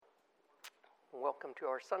Welcome to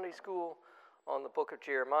our Sunday school on the book of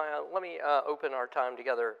Jeremiah. Let me open our time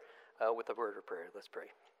together with a word of prayer. Let's pray.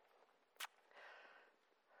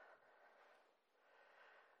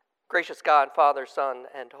 Gracious God, Father, Son,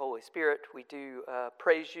 and Holy Spirit, we do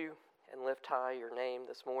praise you and lift high your name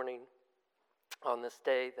this morning on this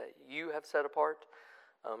day that you have set apart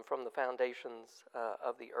from the foundations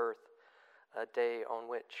of the earth, a day on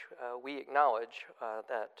which we acknowledge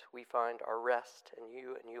that we find our rest in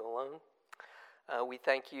you and you alone. We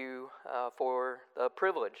thank you for the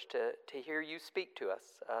privilege to hear you speak to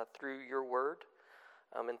us through your word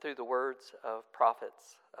and through the words of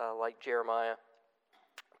prophets like Jeremiah.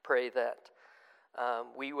 Pray that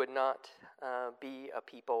we would not be a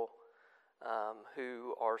people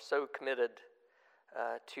who are so committed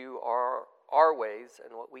to our ways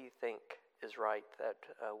and what we think is right that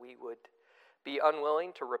we would be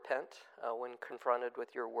unwilling to repent when confronted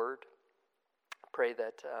with your word. Pray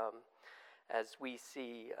that as we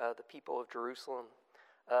see the people of Jerusalem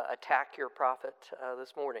attack your prophet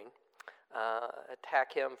this morning,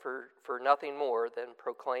 attack him for nothing more than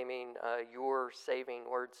proclaiming your saving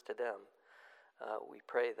words to them. We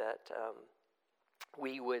pray that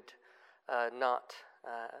we would not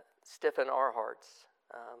stiffen our hearts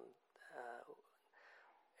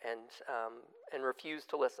and refuse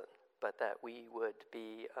to listen, but that we would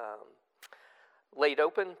be laid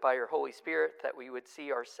open by your Holy Spirit, that we would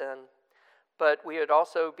see our sin, but we would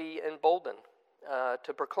also be emboldened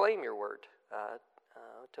to proclaim your word,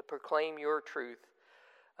 to proclaim your truth,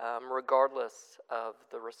 regardless of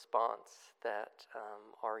the response that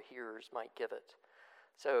our hearers might give it.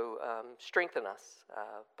 So strengthen us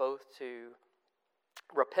both to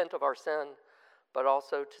repent of our sin, but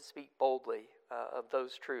also to speak boldly of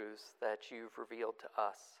those truths that you've revealed to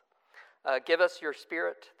us. Give us your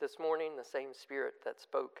spirit this morning, the same spirit that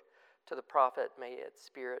spoke to the prophet. May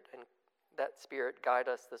that spirit guide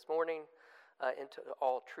us this morning into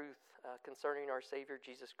all truth concerning our Savior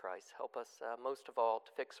Jesus Christ. Help us most of all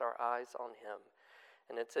to fix our eyes on him.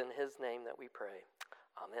 And it's in his name that we pray.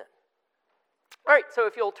 Amen. All right, so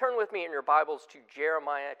if you'll turn with me in your Bibles to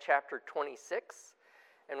Jeremiah chapter 26.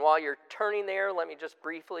 And while you're turning there, let me just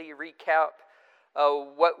briefly recap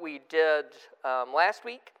what we did last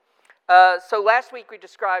week. So last week we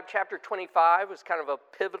described chapter 25 as kind of a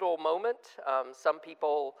pivotal moment. Some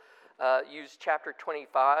people use chapter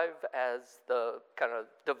 25 as the kind of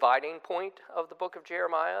dividing point of the book of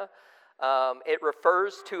Jeremiah. It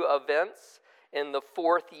refers to events in the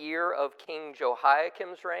 4th year of King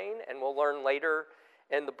Jehoiakim's reign, and we'll learn later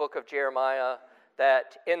in the book of Jeremiah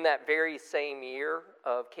that in that very same year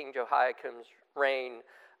of King Jehoiakim's reign,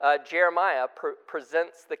 Jeremiah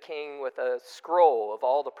presents the king with a scroll of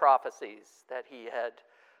all the prophecies that he had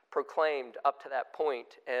proclaimed up to that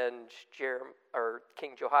point, and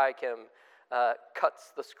King Jehoiakim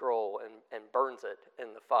cuts the scroll and burns it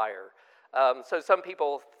in the fire. So some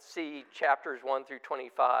people see chapters 1 through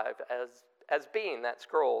 25 as being that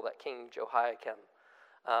scroll that King Jehoiakim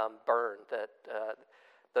burned, that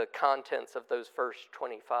the contents of those first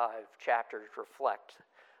 25 chapters reflect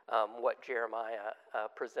what Jeremiah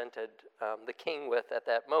presented the king with at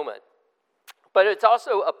that moment. But it's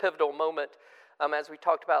also a pivotal moment, as we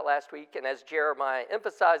talked about last week, and as Jeremiah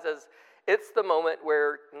emphasizes, it's the moment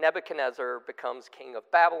where Nebuchadnezzar becomes king of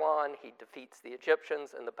Babylon. He defeats the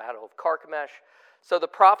Egyptians in the Battle of Carchemish. So the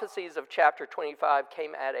prophecies of chapter 25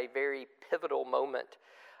 came at a very pivotal moment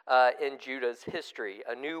in Judah's history.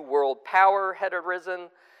 A new world power had arisen,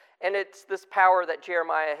 and it's this power that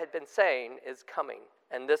Jeremiah had been saying is coming.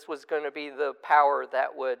 And this was going to be the power that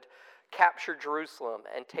would capture Jerusalem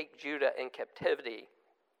and take Judah in captivity.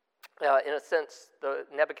 In a sense, the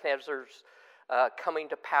Nebuchadnezzar's coming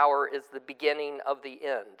to power is the beginning of the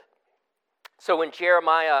end. So when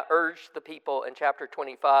Jeremiah urged the people in chapter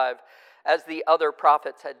 25, as the other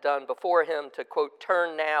prophets had done before him, to, quote,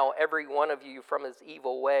 turn now every one of you from his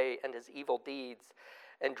evil way and his evil deeds,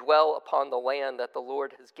 and dwell upon the land that the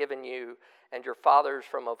Lord has given you and your fathers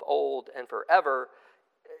from of old and forever,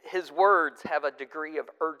 his words have a degree of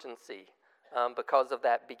urgency because of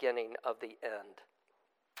that beginning of the end.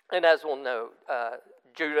 And as we'll know,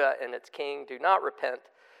 Judah and its king do not repent.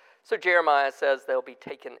 So Jeremiah says they'll be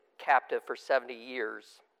taken captive for 70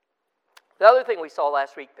 years. The other thing we saw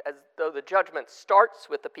last week, as though the judgment starts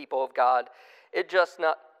with the people of God, it does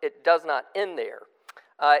not end there.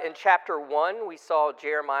 In chapter 1, we saw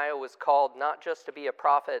Jeremiah was called not just to be a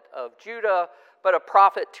prophet of Judah, but a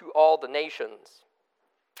prophet to all the nations.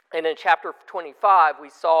 And in chapter 25, we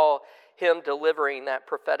saw him delivering that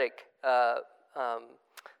prophetic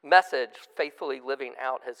message, faithfully living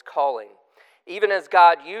out his calling. Even as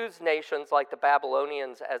God used nations like the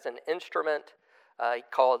Babylonians as an instrument, he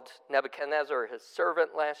called Nebuchadnezzar his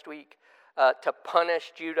servant last week, to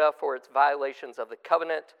punish Judah for its violations of the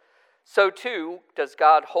covenant, so too does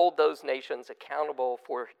God hold those nations accountable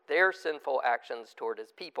for their sinful actions toward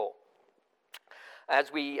his people.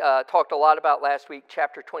 As we talked a lot about last week,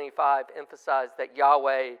 chapter 25 emphasized that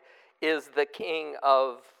Yahweh is the king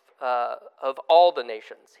of all the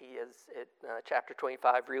nations. Chapter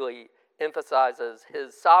 25 really emphasizes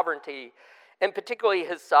his sovereignty, and particularly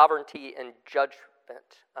his sovereignty in judgment.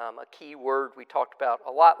 A key word we talked about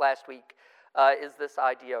a lot last week is this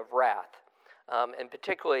idea of wrath, and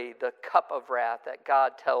particularly the cup of wrath that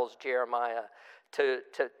God tells Jeremiah to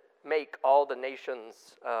make all the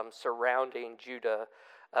nations surrounding Judah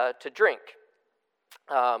to drink.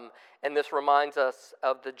 And this reminds us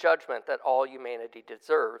of the judgment that all humanity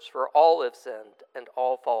deserves, for all have sinned and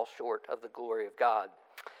all fall short of the glory of God.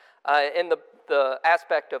 And the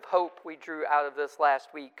aspect of hope we drew out of this last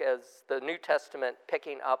week as the New Testament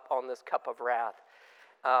picking up on this cup of wrath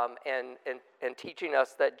and teaching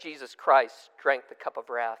us that Jesus Christ drank the cup of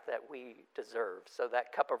wrath that we deserve. So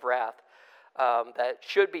that cup of wrath that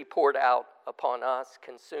should be poured out upon us,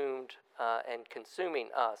 consumed and consuming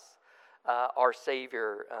us, our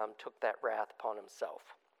Savior took that wrath upon himself.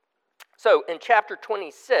 So in chapter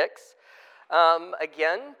 26,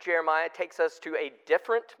 again, Jeremiah takes us to a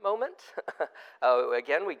different moment.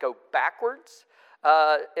 Again, we go backwards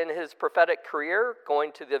in his prophetic career,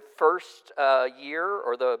 going to the first year,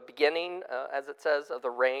 or the beginning, as it says, of the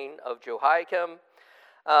reign of Jehoiakim.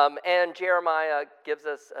 And Jeremiah gives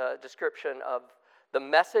us a description of the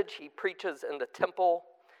message he preaches in the temple,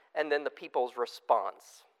 and then the people's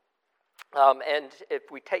response. And if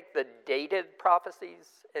we take the dated prophecies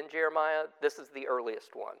in Jeremiah, this is the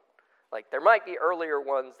earliest one. Like, there might be earlier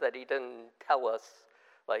ones that he didn't tell us,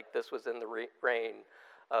 like this was in the reign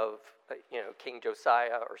of King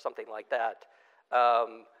Josiah or something like that.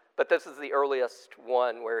 But this is the earliest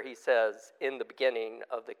one where he says, in the beginning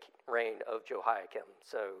of the reign of Jehoiakim.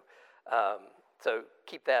 So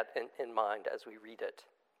keep that in mind as we read it.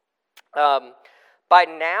 By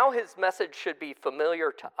now, his message should be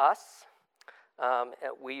familiar to us.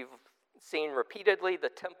 We've seen repeatedly the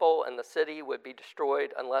temple and the city would be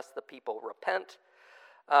destroyed unless the people repent.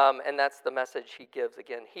 And that's the message he gives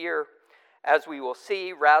again here. As we will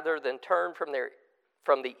see, rather than turn from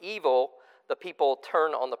the evil, the people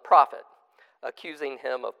turn on the prophet, accusing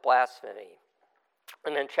him of blasphemy.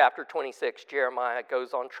 And in chapter 26, Jeremiah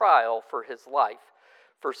goes on trial for his life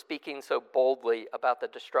for speaking so boldly about the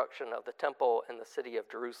destruction of the temple and the city of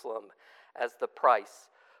Jerusalem as the price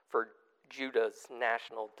for Judah's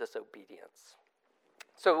national disobedience.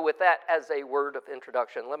 So with that as a word of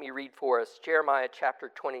introduction, let me read for us Jeremiah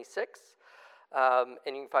chapter 26, and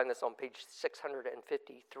you can find this on page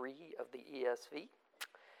 653 of the ESV.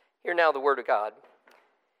 Hear now the word of God.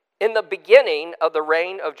 In the beginning of the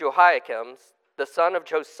reign of Jehoiakim, the son of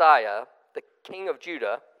Josiah, the king of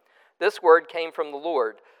Judah, this word came from the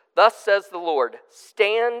Lord. Thus says the Lord,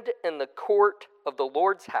 stand in the court of the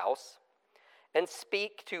Lord's house and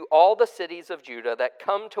speak to all the cities of Judah that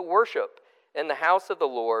come to worship in the house of the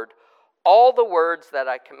Lord all the words that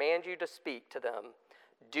I command you to speak to them.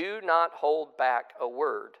 Do not hold back a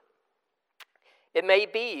word. It may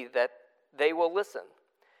be that they will listen,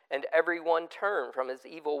 and everyone turn from his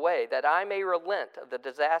evil way, that I may relent of the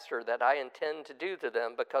disaster that I intend to do to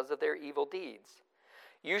them because of their evil deeds.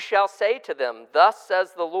 You shall say to them, thus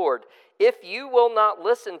says the Lord, if you will not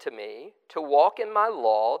listen to me, to walk in my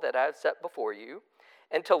law that I have set before you,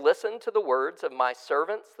 and to listen to the words of my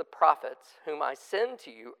servants, the prophets, whom I send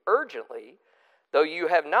to you urgently, though you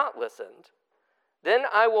have not listened, then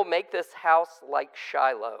I will make this house like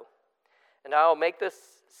Shiloh, and I will make this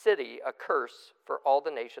city a curse for all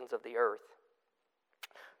the nations of the earth.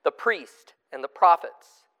 The priest and the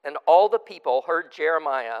prophets and all the people heard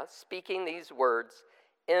Jeremiah speaking these words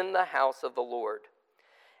in the house of the Lord.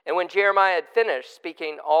 And when Jeremiah had finished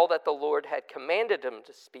speaking all that the Lord had commanded him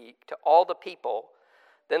to speak to all the people,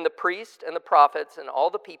 then the priest and the prophets and all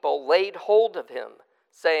the people laid hold of him,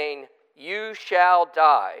 saying, you shall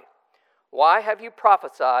die. Why have you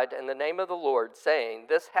prophesied in the name of the Lord, saying,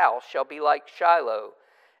 this house shall be like Shiloh,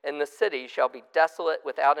 and the city shall be desolate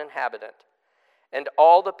without inhabitant? And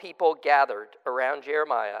all the people gathered around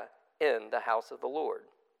Jeremiah in the house of the Lord.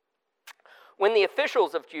 When the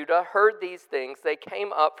officials of Judah heard these things, they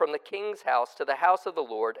came up from the king's house to the house of the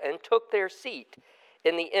Lord and took their seat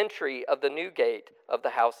in the entry of the new gate of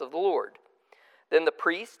the house of the Lord. Then the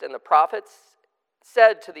priest and the prophets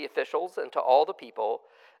said to the officials and to all the people,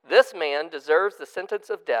 this man deserves the sentence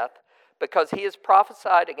of death because he has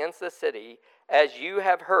prophesied against the city, as you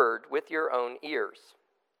have heard with your own ears.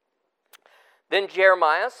 Then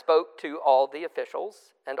Jeremiah spoke to all the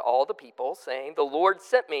officials and all the people, saying, The Lord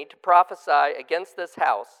sent me to prophesy against this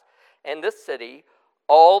house and this city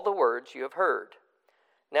all the words you have heard.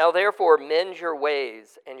 Now therefore mend your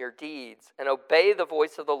ways and your deeds, and obey the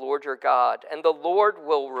voice of the Lord your God, and the Lord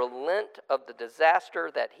will relent of the disaster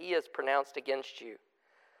that he has pronounced against you.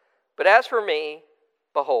 But as for me,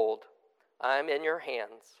 behold, I am in your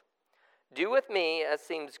hands. Do with me as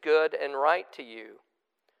seems good and right to you.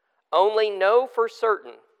 Only know for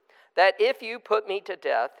certain that if you put me to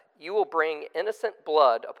death, you will bring innocent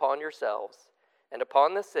blood upon yourselves and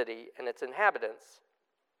upon the city and its inhabitants.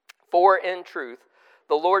 For in truth,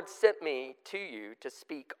 the Lord sent me to you to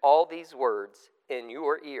speak all these words in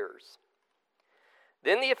your ears.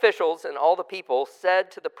 Then the officials and all the people said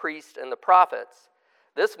to the priests and the prophets,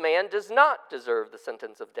 This man does not deserve the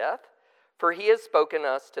sentence of death, for he has spoken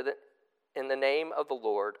us in the name of the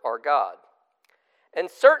Lord our God. And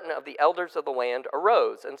certain of the elders of the land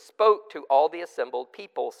arose and spoke to all the assembled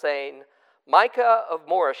people, saying, Micah of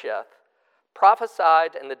Moresheth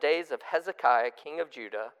prophesied in the days of Hezekiah king of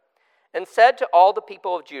Judah, and said to all the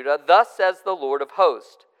people of Judah, Thus says the Lord of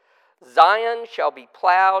hosts, Zion shall be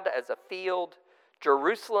plowed as a field,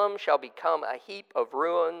 Jerusalem shall become a heap of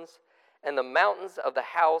ruins, and the mountains of the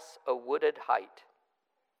house a wooded height.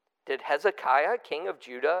 Did Hezekiah king of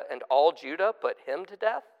Judah and all Judah put him to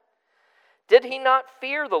death? Did he not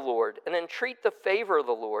fear the Lord and entreat the favor of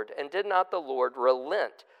the Lord, and did not the Lord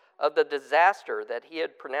relent of the disaster that he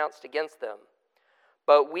had pronounced against them?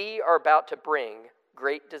 But we are about to bring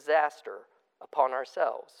great disaster upon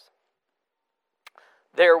ourselves.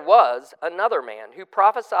 There was another man who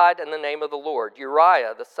prophesied in the name of the Lord,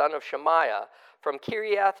 Uriah the son of Shemaiah from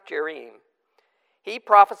Kiriath Jearim. He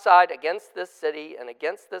prophesied against this city and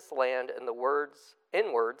against this land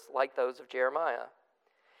in words like those of Jeremiah.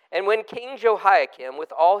 And when King Jehoiakim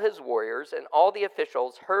with all his warriors and all the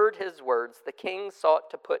officials heard his words, the king sought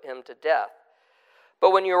to put him to death.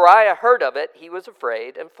 But when Uriah heard of it, he was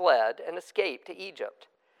afraid and fled and escaped to Egypt.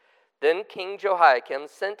 Then King Jehoiakim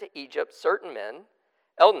sent to Egypt certain men,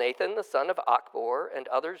 Elnathan the son of Achbor and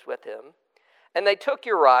others with him, and they took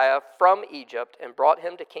Uriah from Egypt and brought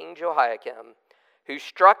him to King Jehoiakim, who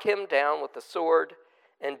struck him down with the sword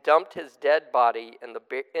and dumped his dead body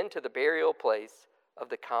into the burial place of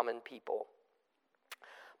the common people.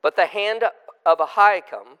 But the hand of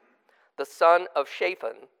Ahikam, the son of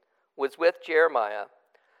Shaphan, was with Jeremiah,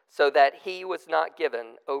 so that he was not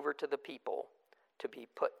given over to the people to be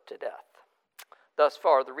put to death. Thus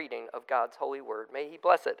far, the reading of God's holy word. May he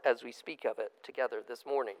bless it as we speak of it together this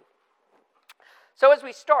morning. So as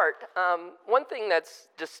we start, one thing that's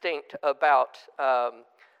distinct about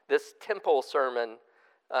this temple sermon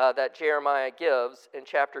that Jeremiah gives in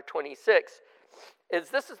chapter 26 is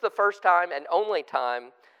this is the first time and only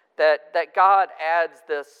time that God adds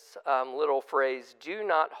this little phrase, do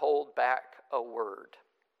not hold back a word.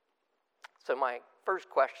 So my first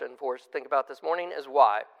question for us to think about this morning is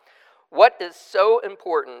why? What is so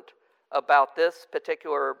important about this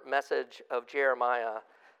particular message of Jeremiah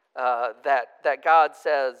that God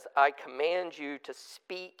says, I command you to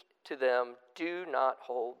speak to them, do not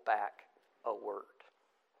hold back a word?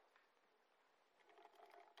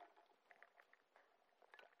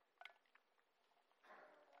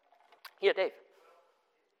 Yeah, Dave.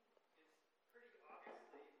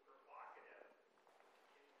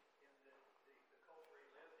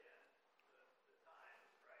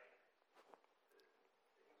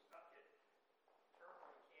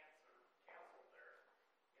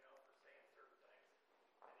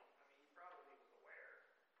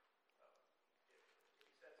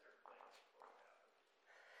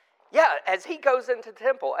 Yeah, as he goes into the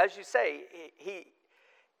temple, as you say,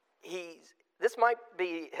 this might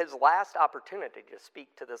be his last opportunity to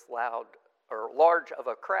speak to this loud or large of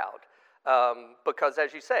a crowd, because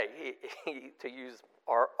as you say, he to use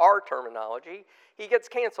our terminology, he gets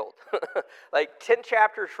canceled. Like 10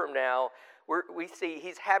 chapters from now, we see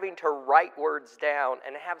he's having to write words down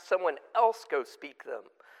and have someone else go speak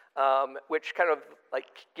them, which kind of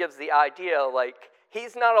like gives the idea like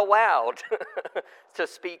he's not allowed to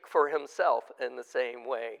speak for himself in the same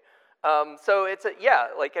way. So it's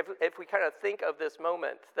if we kind of think of this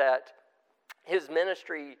moment that his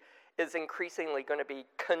ministry is increasingly going to be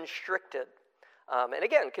constricted, and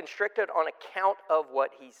again, constricted on account of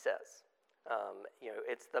what he says.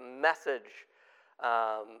 It's the message,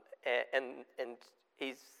 and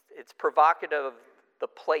it's provocative of the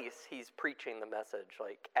place he's preaching the message,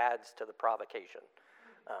 like adds to the provocation.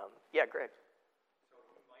 Yeah, Greg. So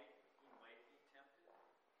he might be tempted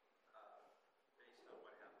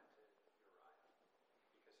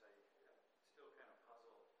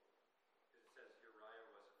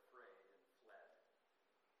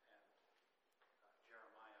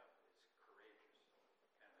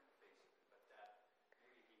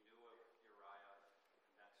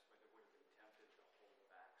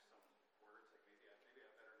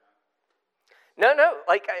No,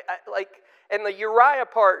 like, and the Uriah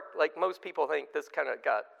part, like most people think this kind of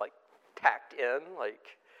got like tacked in,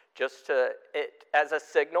 like just to it as a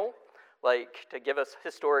signal, like to give us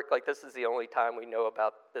historic, like this is the only time we know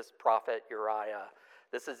about this prophet Uriah.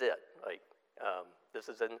 This is it. Like this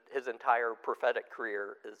is in his entire prophetic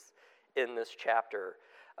career is in this chapter.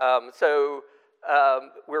 So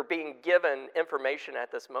we're being given information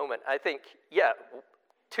at this moment. I think,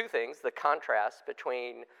 two things: the contrast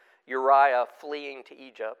between Uriah fleeing to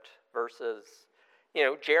Egypt versus,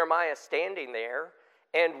 Jeremiah standing there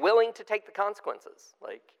and willing to take the consequences.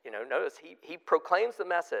 Like, notice he proclaims the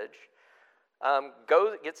message,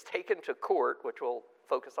 gets taken to court, which we'll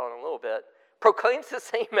focus on in a little bit, proclaims the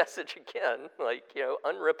same message again, like,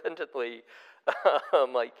 unrepentantly.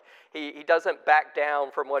 Like, he doesn't back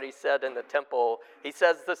down from what he said in the temple. He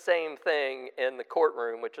says the same thing in the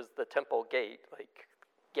courtroom, which is the temple gate. Like,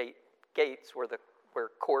 gates where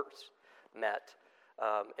courts met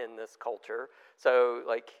in this culture. So,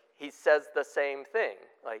 like, he says the same thing.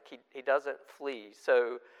 Like, he doesn't flee.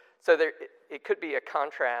 So there, it could be a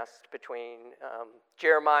contrast between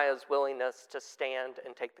Jeremiah's willingness to stand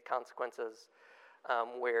and take the consequences,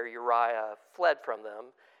 where Uriah fled from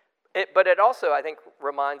them. But it also, I think,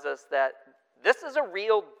 reminds us that this is a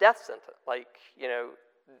real death sentence. Like,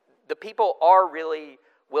 the people are really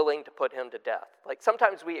willing to put him to death. Like,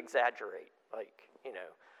 sometimes we exaggerate, like,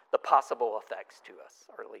 the possible effects to us,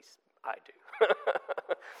 or at least I do.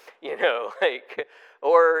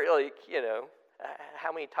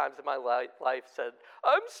 How many times in my life said,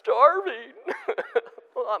 I'm starving.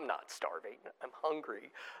 Well, I'm not starving. I'm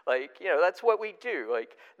hungry. Like, that's what we do.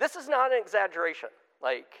 Like, this is not an exaggeration.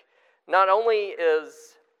 Like, not only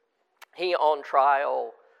is he on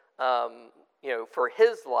trial, for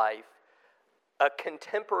his life, a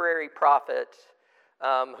contemporary prophet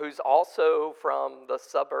who's also from the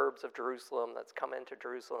suburbs of Jerusalem that's come into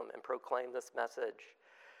Jerusalem and proclaimed this message.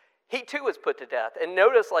 He too was put to death. And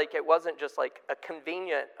notice, like, it wasn't just like a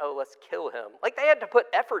convenient, let's kill him. Like, they had to put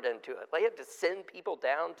effort into it. They had to send people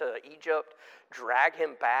down to Egypt, drag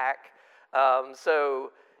him back. I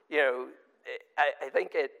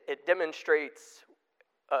think it demonstrates,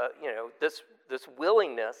 this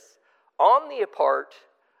willingness on the part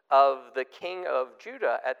of the king of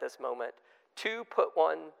Judah at this moment to put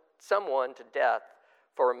someone to death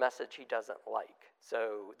for a message he doesn't like.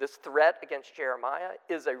 So this threat against Jeremiah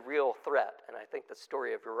is a real threat, and I think the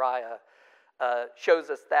story of Uriah shows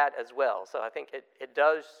us that as well. So I think it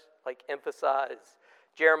does, like, emphasize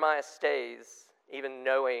Jeremiah stays, even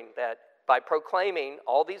knowing that by proclaiming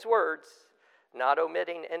all these words, not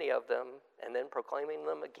omitting any of them, and then proclaiming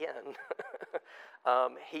them again,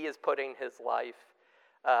 he is putting his life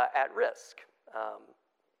at risk.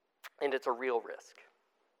 And it's a real risk. The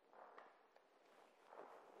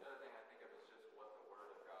other thing I think of is just what the Word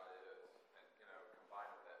of God is, and combined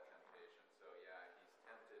with that temptation. So yeah, he's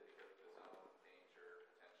tempted because of his own danger,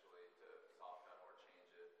 potentially to soften or change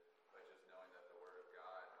it, but just knowing that the Word of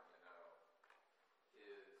God,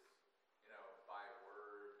 is, by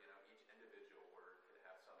word, each individual word could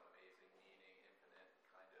have some amazing meaning, infinite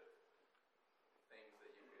kind of things that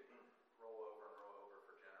you could roll over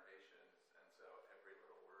for generations, and so every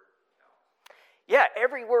little word counts. Yeah,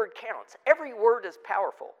 every word counts. Every word is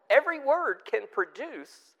powerful. Every word can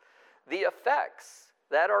produce the effects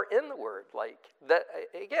that are in the word. Like, that,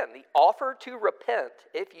 again, the offer to repent,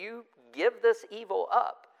 if you give this evil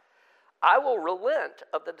up, I will relent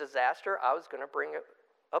of the disaster I was going to bring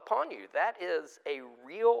upon you. That is a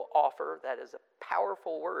real offer. That is a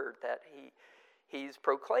powerful word that he's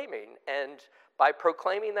proclaiming. And by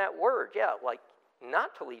proclaiming that word,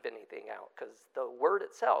 not to leave anything out, because the word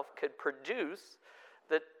itself could produce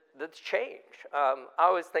the change. I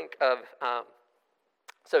always think of,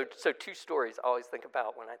 so two stories I always think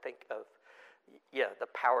about when I think of, the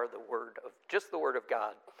power of the word, of just the word of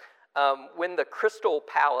God. When the Crystal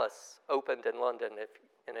Palace opened in London, if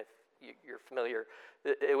you're familiar,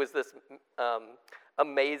 it was this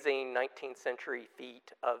amazing 19th century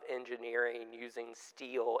feat of engineering using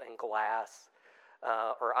steel and glass,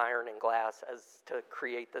 or iron and glass, as to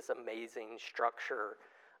create this amazing structure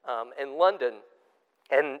in London.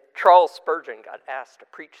 And Charles Spurgeon got asked to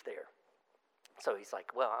preach there. So he's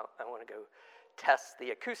like, well, I want to go test the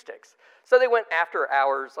acoustics. So they went after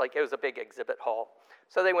hours, like it was a big exhibit hall.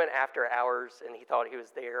 So they went after hours, and he thought he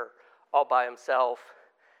was there all by himself.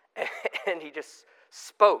 And he just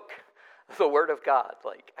spoke the word of God.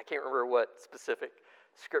 Like, I can't remember what specific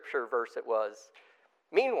scripture verse it was.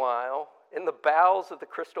 Meanwhile, in the bowels of the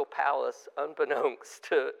Crystal Palace, unbeknownst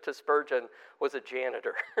to Spurgeon, was a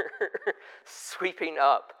janitor sweeping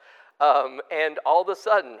up. And all of a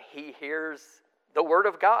sudden, he hears the Word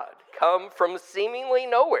of God, come from seemingly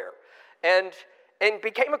nowhere, and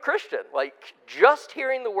became a Christian. Like, just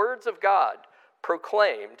hearing the words of God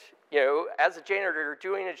proclaimed, as a janitor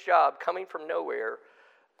doing his job, coming from nowhere,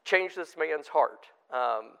 changed this man's heart.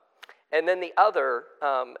 And then the other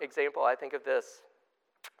example, I think of this,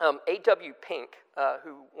 A.W. Pink,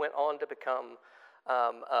 who went on to become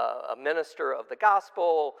a minister of the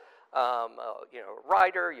gospel, a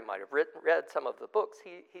writer. You might have read some of the books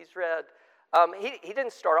he's read. He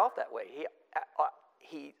didn't start off that way.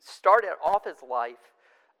 He started off his life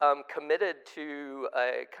committed to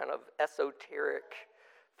a kind of esoteric,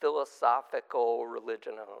 philosophical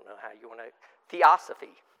religion. I don't know how you want to,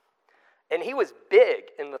 theosophy. And he was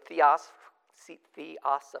big in the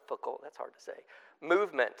theosophical, that's hard to say,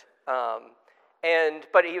 movement.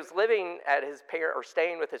 But he was living at his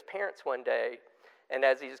staying with his parents one day, and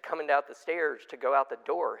as he was coming down the stairs to go out the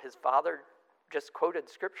door, his father just quoted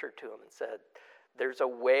scripture to him and said, "There's a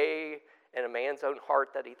way in a man's own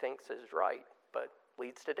heart that he thinks is right, but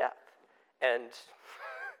leads to death." And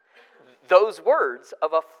those words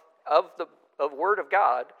of the Word of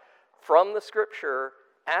God from the scripture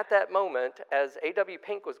at that moment, as A.W.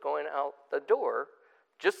 Pink was going out the door,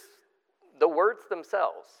 just the words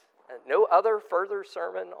themselves, and no other further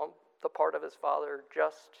sermon on the part of his father,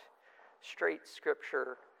 just straight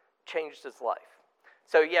scripture, changed his life.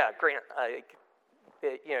 So yeah, Grant,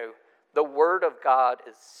 the Word of God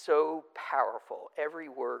is so powerful. Every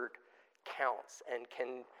word counts and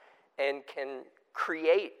can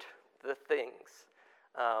create the things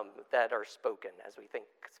that are spoken, as we think,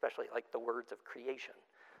 especially like the words of creation.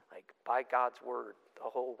 Like, by God's word, the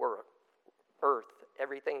whole world, earth,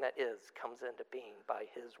 everything that is, comes into being by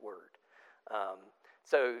his word.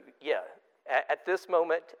 At this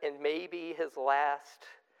moment, and maybe his last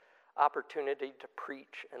opportunity to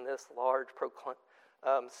preach in this large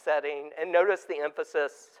setting, and notice the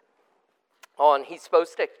emphasis on he's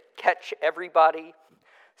supposed to catch everybody,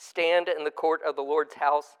 stand in the court of the Lord's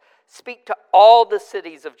house, speak to all the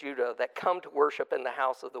cities of Judah that come to worship in the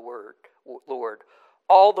house of the Lord,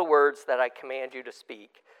 all the words that I command you to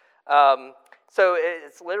speak. So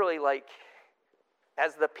it's literally like,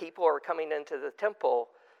 as the people are coming into the temple,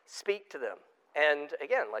 speak to them. And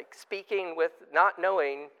again, like speaking with not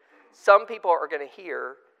knowing, some people are going to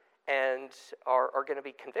hear and are going to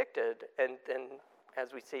be convicted. And then,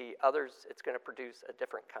 as we see others, it's going to produce a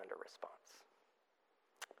different kind of response.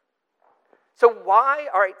 So why?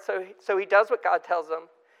 All right, so he does what God tells him.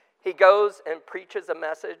 He goes and preaches a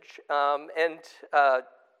message. I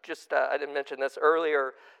didn't mention this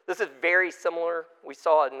earlier. This is very similar. We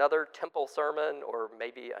saw another temple sermon, or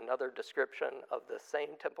maybe another description of the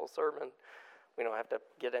same temple sermon. We don't have to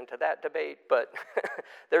get into that debate, but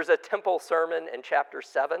there's a temple sermon in chapter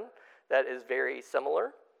 7 that is very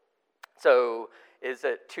similar. So is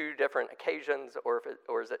it two different occasions, or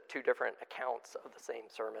is it two different accounts of the same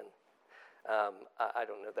sermon? I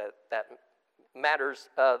don't know that matters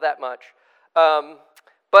that much.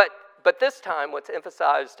 But this time, what's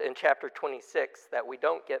emphasized in chapter 26 that we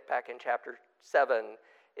don't get back in chapter 7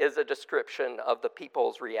 is a description of the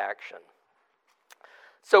people's reaction.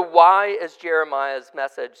 So why is Jeremiah's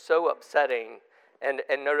message so upsetting? And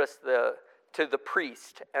notice to the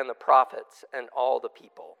priest and the prophets and all the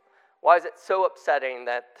people. Why is it so upsetting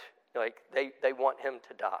that they want him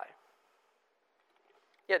to die?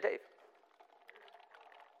 Yeah, Dave.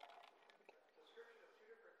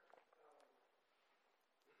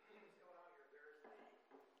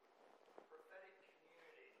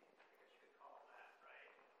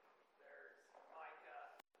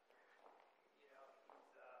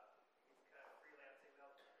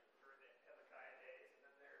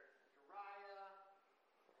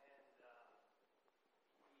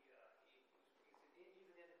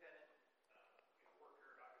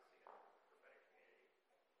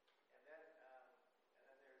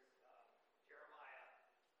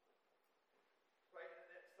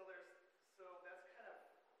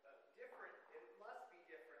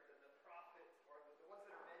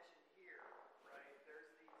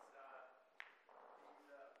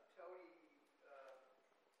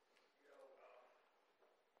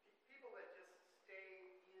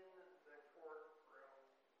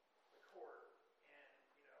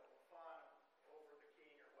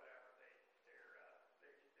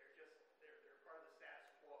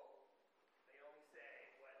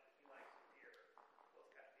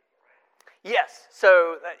 Yes.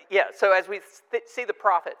 So as we see the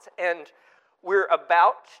prophets, and we're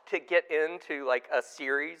about to get into like a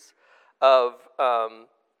series of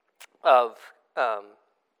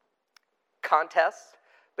contests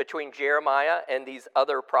between Jeremiah and these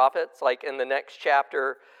other prophets. Like in the next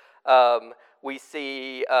chapter, we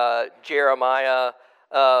see Jeremiah,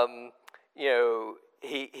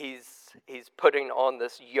 he's putting on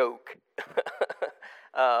this yoke.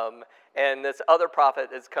 And this other prophet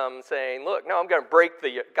has come saying, look, no, I'm going to break the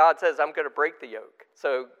yoke. God says, I'm going to break the yoke.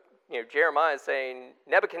 So, Jeremiah is saying,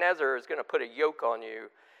 Nebuchadnezzar is going to put a yoke on you.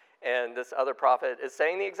 And this other prophet is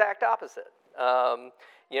saying the exact opposite.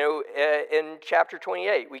 In chapter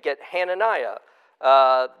 28, we get Hananiah,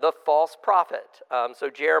 the false prophet. So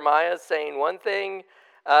Jeremiah is saying one thing,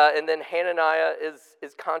 and then Hananiah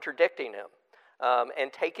is contradicting him.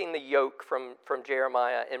 And taking the yoke from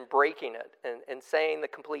Jeremiah and breaking it and saying the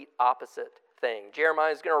complete opposite thing.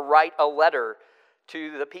 Jeremiah is going to write a letter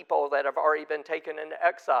to the people that have already been taken into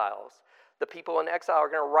exiles. The people in exile are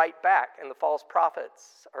going to write back, and the false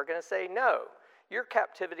prophets are going to say, no, your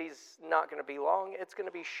captivity is not going to be long, it's going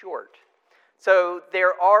to be short. So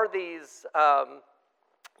there are these,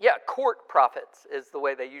 court prophets is the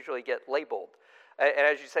way they usually get labeled. And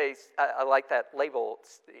as you say, I like that label,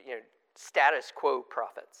 status quo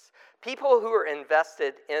prophets. People who are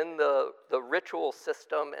invested in the ritual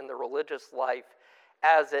system and the religious life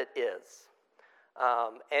as it is.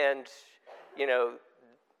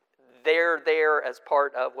 They're there as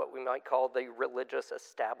part of what we might call the religious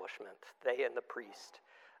establishment, they and the priest.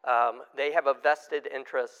 They have a vested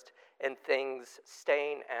interest in things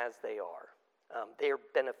staying as they are. They're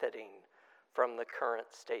benefiting from the current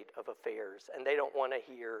state of affairs, and they don't want to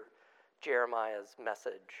hear Jeremiah's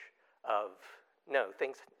message of, no,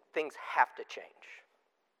 things have to change.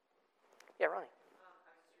 Yeah, Ronnie. I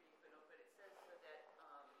was reading a footnote, but it says so that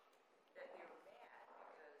they were mad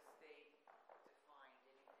because they defined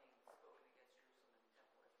anything spoken against Jerusalem and the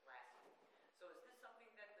temple as blasphemy. So is this something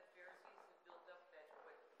that the Pharisees have built up? That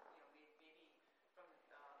what maybe from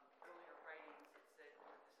earlier writings it said,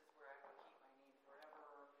 this is where I will keep my name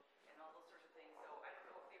forever, and all those sorts of things. So I don't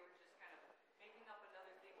know if they were just kind of making up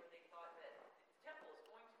another thing where they thought that the temple is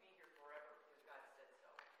going to be here forever because God said so.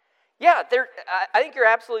 Yeah, I think you're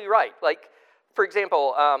absolutely right. Like, for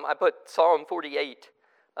example, I put Psalm 48,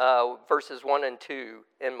 verses 1 and 2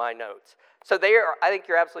 in my notes. So I think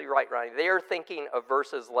you're absolutely right, Ronnie. They are thinking of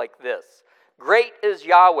verses like this. Great is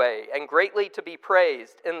Yahweh, and greatly to be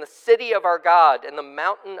praised, in the city of our God, in the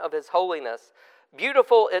mountain of his holiness.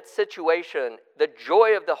 Beautiful its situation, the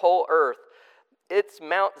joy of the whole earth. It's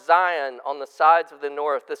Mount Zion on the sides of the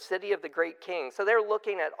north, the city of the great king. So they're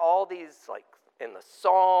looking at all these, like, in the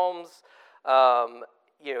Psalms,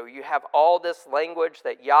 you have all this language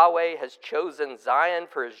that Yahweh has chosen Zion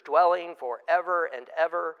for his dwelling forever and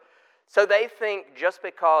ever. So they think just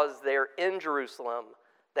because they're in Jerusalem,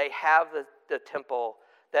 they have the temple,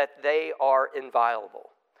 that they are inviolable.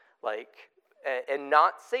 And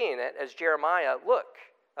not seeing it as Jeremiah, look,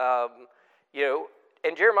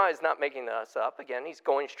 and Jeremiah is not making this up. Again, he's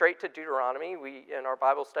going straight to Deuteronomy. In our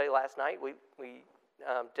Bible study last night, we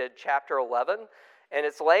did chapter 11, and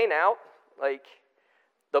it's laying out,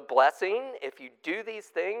 the blessing. If you do these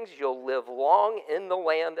things, you'll live long in the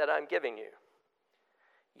land that I'm giving you.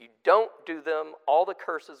 You don't do them, all the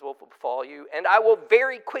curses will befall you, and I will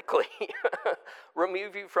very quickly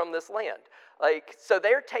remove you from this land. So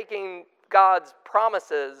they're taking God's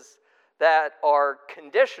promises that are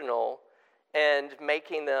conditional and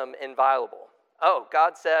making them inviolable. Oh,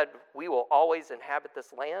 God said, we will always inhabit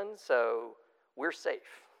this land, so we're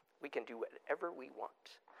safe. We can do whatever we want.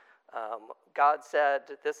 God said,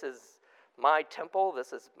 this is my temple,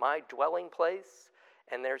 this is my dwelling place.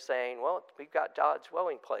 And they're saying, well, we've got God's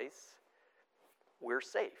dwelling place. We're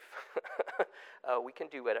safe. We can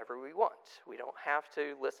do whatever we want. We don't have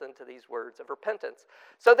to listen to these words of repentance.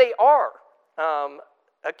 So they are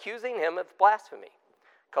accusing him of blasphemy.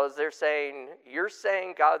 Because they're saying, you're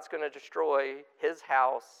saying God's going to destroy his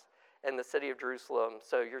house and the city of Jerusalem.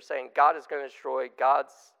 So you're saying God is going to destroy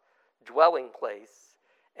God's dwelling place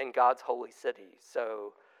and God's holy city.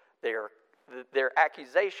 So their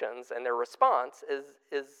accusations and their response is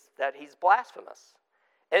that he's blasphemous.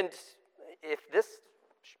 And if this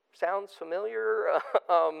sounds familiar,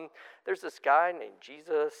 there's this guy named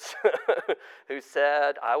Jesus who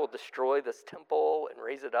said, I will destroy this temple and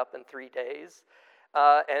raise it up in 3 days.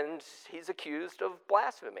 And he's accused of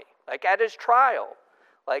blasphemy, at his trial.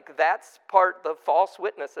 That's part the false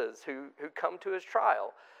witnesses who come to his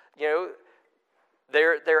trial.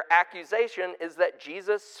 Their accusation is that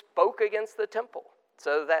Jesus spoke against the temple.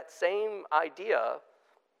 So that same idea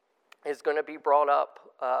is going to be brought up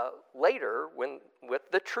later with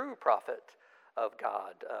the true prophet of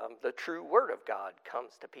God. The true word of God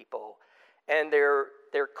comes to people. And they're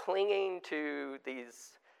clinging to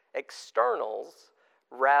these externals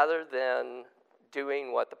rather than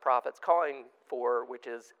doing what the prophet's calling for, which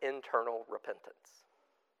is internal repentance.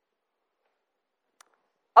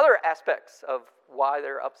 Other aspects of why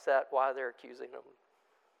they're upset, why they're accusing them.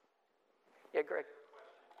 Yeah, Greg.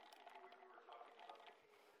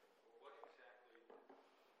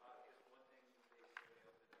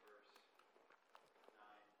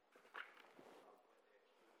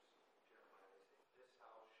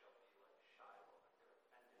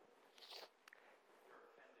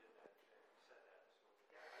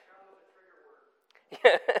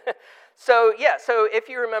 So if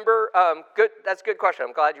you remember, that's a good question.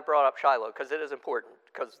 I'm glad you brought up Shiloh, because it is important,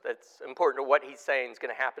 because it's important to what he's saying is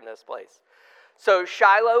going to happen in this place. So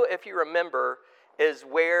Shiloh, if you remember, is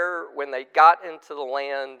where, when they got into the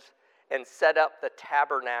land and set up the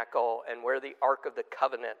tabernacle and where the Ark of the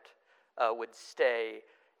Covenant would stay,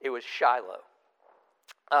 it was Shiloh.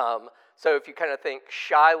 So if you kind of think,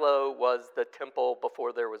 Shiloh was the temple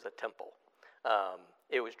before there was a temple.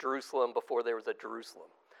 It was Jerusalem before there was a Jerusalem.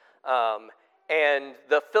 And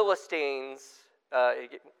the Philistines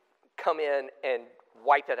come in and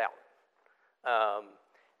wipe it out.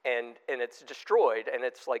 And it's destroyed, and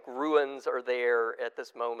it's like ruins are there at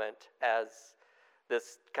this moment as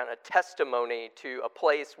this kind of testimony to a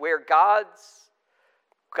place where God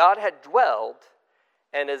had dwelled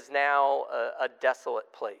and is now a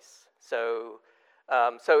desolate place. So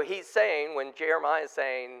he's saying, when Jeremiah is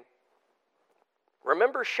saying,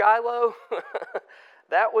 remember Shiloh?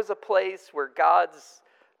 That was a place where God's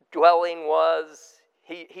dwelling was.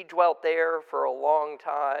 He dwelt there for a long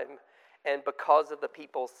time, and because of the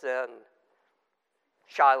people's sin,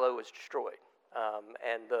 Shiloh was destroyed,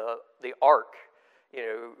 and the ark,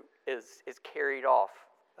 is carried off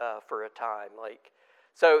for a time.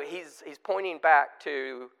 So he's pointing back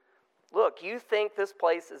to, look, you think this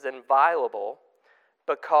place is inviolable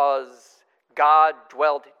because God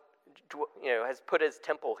has put his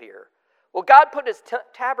temple here. Well, God put his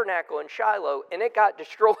tabernacle in Shiloh, and it got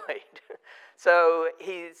destroyed. So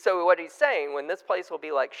what he's saying, when this place will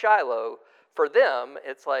be like Shiloh, for them,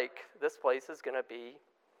 it's like this place is going to be,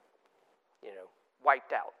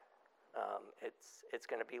 wiped out. It's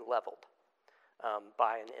going to be leveled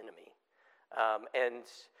by an enemy.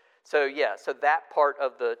 So that part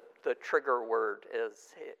of the trigger word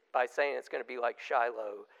is, by saying it's going to be like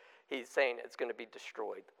Shiloh, he's saying it's going to be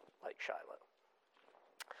destroyed like Shiloh.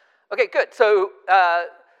 Okay, good. So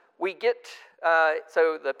we get,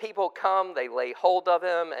 so the people come, they lay hold of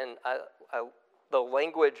him, and the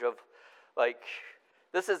language of,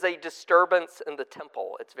 this is a disturbance in the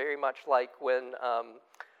temple. It's very much like when,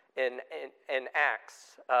 in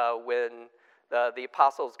Acts, when the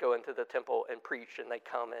apostles go into the temple and preach, and they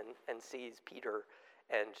come and seize Peter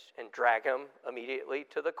and drag him immediately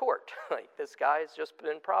to the court. This guy's just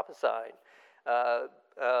been prophesying.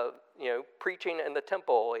 Preaching in the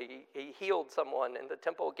temple. He healed someone in the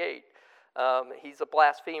temple gate. He's a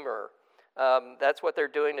blasphemer. That's what they're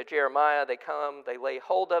doing to Jeremiah. They come, they lay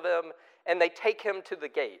hold of him, and they take him to the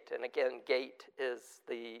gate. And again, gate is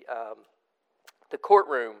the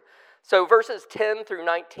courtroom. So verses 10 through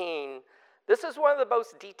 19, this is one of the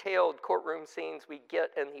most detailed courtroom scenes we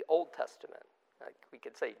get in the Old Testament. We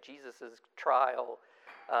could say Jesus' trial,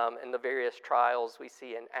 and the various trials we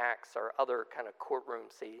see in Acts or other kind of courtroom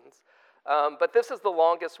scenes. But this is the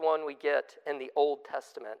longest one we get in the Old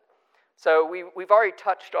Testament. So we've already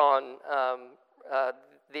touched on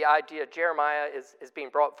the idea Jeremiah is being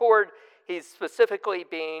brought forward. He's specifically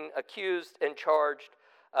being accused and charged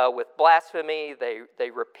with blasphemy. They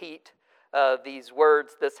repeat these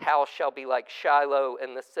words, "This house shall be like Shiloh,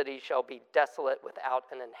 and the city shall be desolate without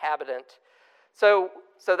an inhabitant." So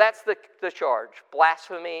that's the charge: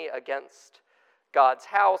 blasphemy against God's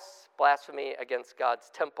house, blasphemy against God's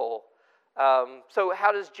temple. So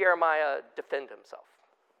how does Jeremiah defend himself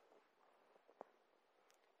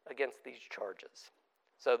against these charges?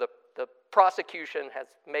 So the prosecution has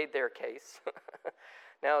made their case.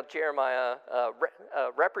 Now Jeremiah,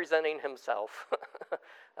 representing himself,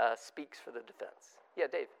 speaks for the defense. Yeah,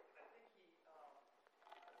 Dave.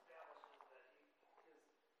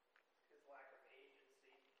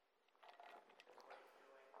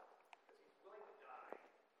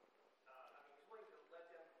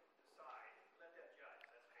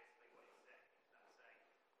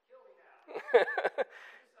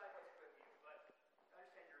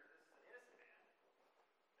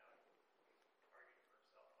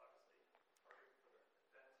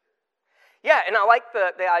 Yeah, and I like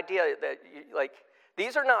the idea that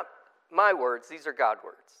these are not my words; these are God's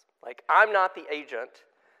words. I'm not the agent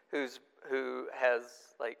who has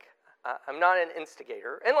I'm not an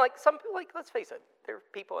instigator. And some let's face it, there are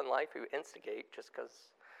people in life who instigate just because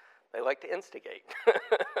They like to instigate.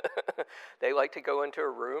 They like to go into a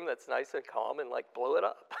room that's nice and calm and like blow it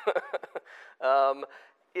up.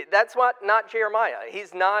 That's not Jeremiah. He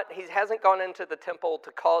hasn't gone into the temple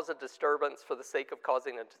to cause a disturbance for the sake of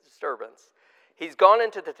causing a disturbance. He's gone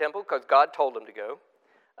into the temple because God told him to go.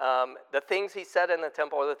 The things he said in the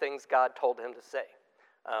temple are the things God told him to say.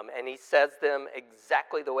 And he says them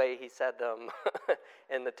exactly the way he said them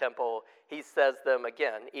in the temple. He says them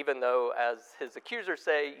again, even though, as his accusers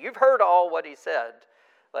say, you've heard all what he said.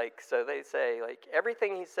 Like, so they say, like,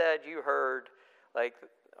 everything he said, you heard, like,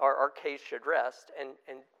 our case should rest. And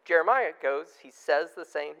Jeremiah goes, he says the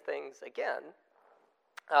same things again.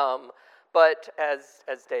 But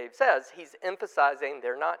as Dave says, he's emphasizing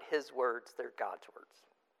they're not his words, they're God's words.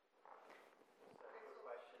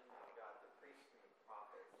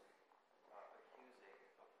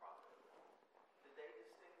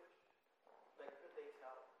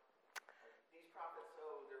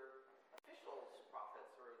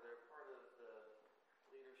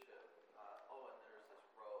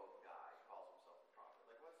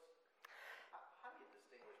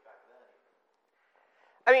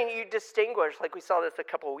 I mean, you distinguish, like we saw this a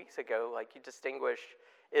couple of weeks ago, like you distinguish,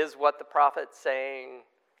 is what the prophet's saying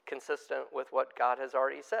consistent with what God has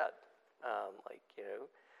already said?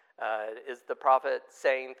 Is the prophet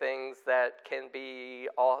saying things that can be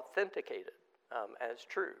authenticated as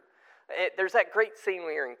true? There's that great scene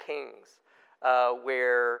we are in Kings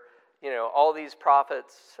where, all these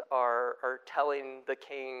prophets are telling the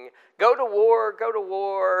king, go to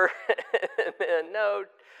war, and no,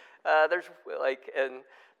 there's like, and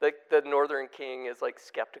the northern king is like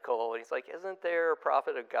skeptical, and he's like, isn't there a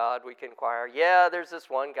prophet of God we can inquire? Yeah, there's this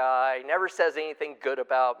one guy, never says anything good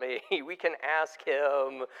about me. We can ask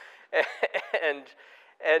him.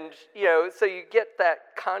 And so you get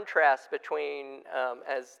that contrast between,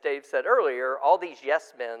 as Dave said earlier, all these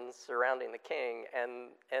yes men surrounding the king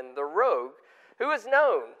and the rogue, who is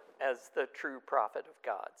known as the true prophet of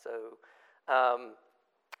God. So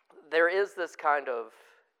there is this kind of,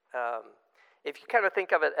 if you kind of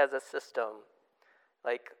think of it as a system,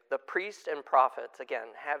 like the priest and prophets,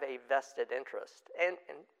 again, have a vested interest. And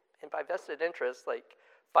by vested interest, like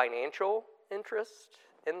financial interest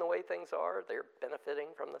in the way things are. They're benefiting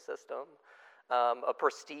from the system. A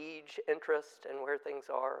prestige interest in where things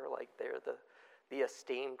are, like they're the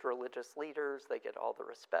esteemed religious leaders. They get all the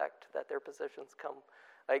respect that their positions come.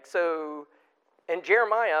 Like so, and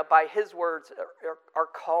Jeremiah, by his words, are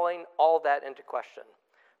calling all that into question,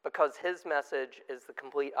 because his message is the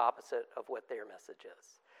complete opposite of what their message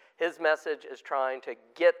is. His message is trying to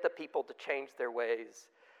get the people to change their ways,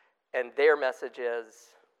 and their message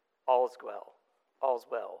is all's well. All's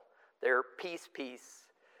well. They're peace,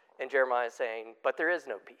 and Jeremiah is saying, but there is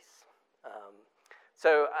no peace.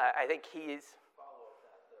 So I think he's... Follow up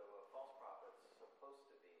that, though, a false prophet is supposed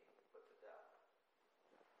to be put to death.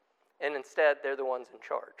 And instead, they're the ones in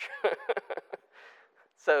charge.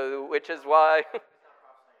 So, which is why... He's not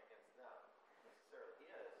prophesying against them, necessarily.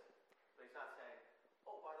 He is, but he's not saying,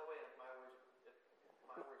 oh, by the way, if my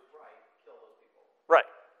word's right, kill those people. Right.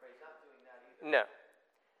 But he's not doing that either. No.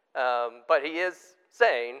 But he is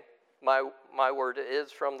saying, my word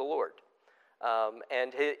is from the Lord.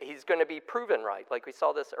 And he's going to be proven right. Like we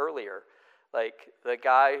saw this earlier. Like the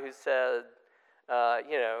guy who said,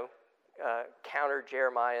 countered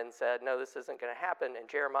Jeremiah and said, no, this isn't going to happen. And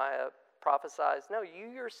Jeremiah prophesies, no, you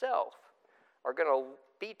yourself are going to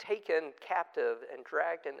be taken captive and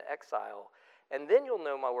dragged into exile. And then you'll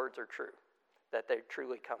know my words are true, that they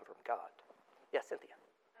truly come from God. Yes, Cynthia.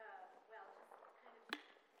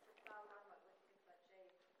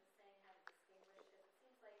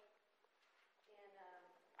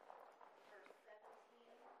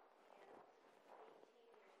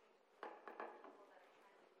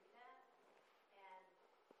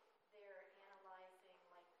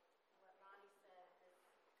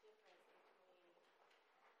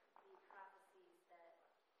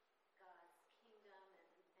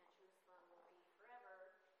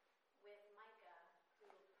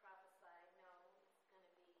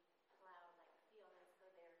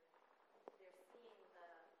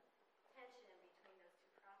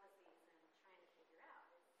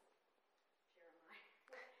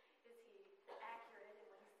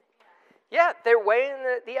 Yeah, they're weighing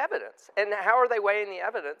the evidence. And how are they weighing the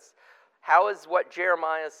evidence? How is what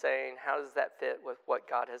Jeremiah is saying, how does that fit with what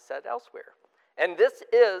God has said elsewhere? And this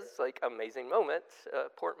is like an amazing moment, an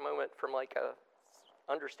important moment from like a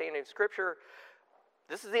understanding of Scripture.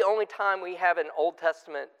 This is the only time we have an Old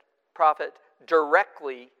Testament prophet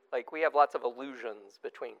directly, like we have lots of allusions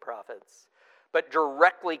between prophets, but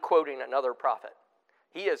directly quoting another prophet.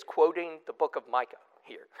 He is quoting the book of Micah.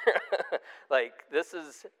 here. Like, this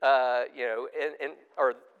is,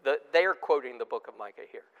 they're quoting the book of Micah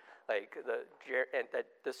here. Like,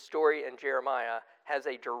 the story in Jeremiah has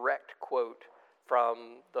a direct quote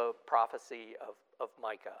from the prophecy of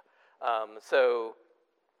Micah. So,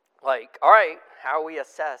 like, all right, how we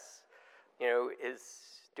assess,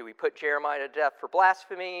 do we put Jeremiah to death for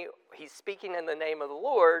blasphemy? He's speaking in the name of the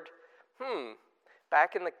Lord.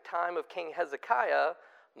 Back in the time of King Hezekiah,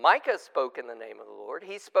 Micah spoke in the name of the Lord.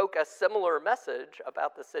 He spoke a similar message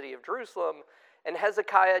about the city of Jerusalem, and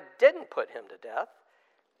Hezekiah didn't put him to death.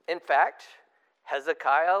 In fact,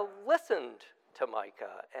 Hezekiah listened to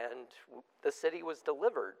Micah, and the city was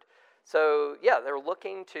delivered. So, yeah, they're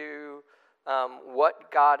looking to what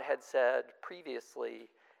God had said previously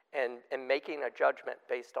and making a judgment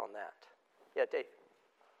based on that. Yeah, Dave.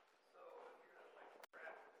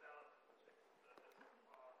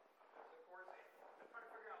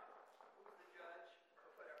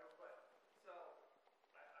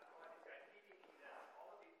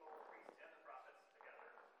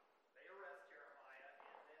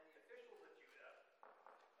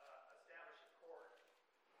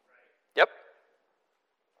 Yep.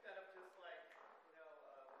 Kind of just like,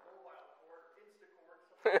 mobile court, Instacourt,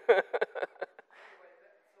 something like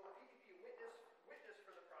that. Anyway, so the PPP witness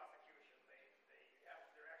for the prosecution.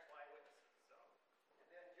 They're actual eyewitnesses. So,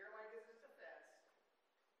 and then Jeremiah gives his defense,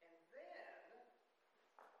 and then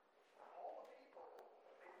all the people,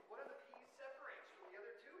 one of the P's separates from the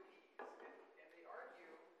other two P's, and they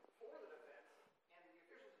argue for the defense, and the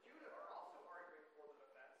officials of Judah are also arguing for the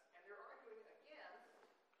defense, and they're arguing against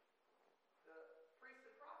the priests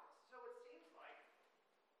and prophets. So it seems like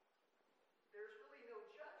there's really no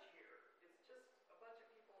judge here. It's just a bunch of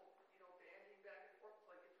people, banding back and forth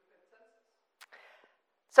until they get to a consensus.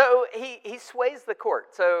 So he sways the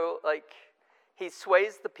court. So, like, he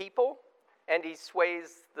sways the people, and he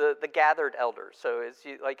sways the gathered elders. So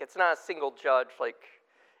it's not a single judge. Like,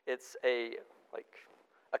 it's a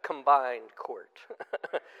combined court.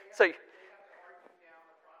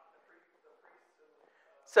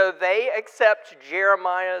 So they accept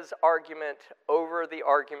Jeremiah's argument over the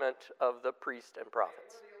argument of the priest and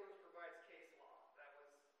prophets. One of the elders provides case law. That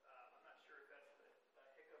was, I'm not sure if that's the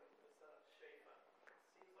Hickam, the son of Shaphan. It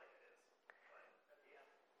seems like it is, but at the end.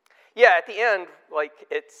 Yeah, at the end, like,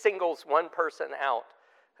 it singles one person out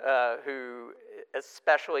who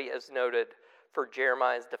especially is noted for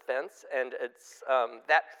Jeremiah's defense, and it's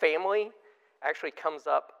that family actually comes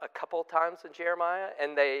up a couple times in Jeremiah,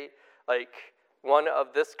 and they, like, one of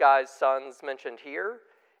this guy's sons mentioned here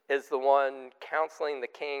is the one counseling the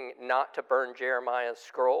king not to burn Jeremiah's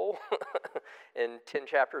scroll in 10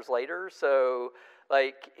 chapters later. So,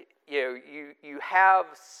 like, you have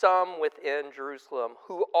some within Jerusalem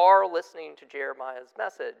who are listening to Jeremiah's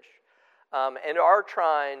message and are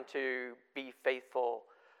trying to be faithful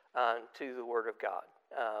to the Word of God.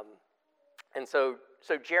 And so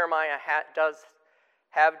Jeremiah does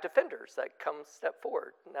have defenders that come step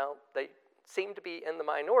forward. Now, they seem to be in the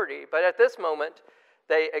minority, but at this moment,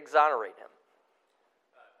 they exonerate him.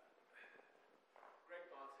 Greg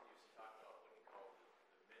Bonson used to talk about what he called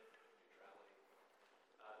the myth of neutrality.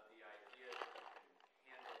 The idea that you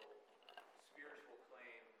can handle spiritual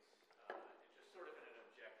claims just sort of in an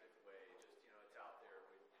objective way. Just, it's out there.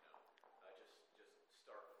 Just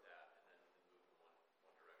start with that and then move in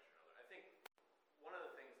one direction or another. I think one of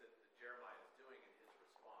the things that Jeremiah is doing in his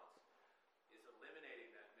response is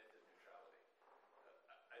eliminating that myth of neutrality.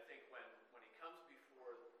 I think when he comes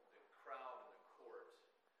before the crowd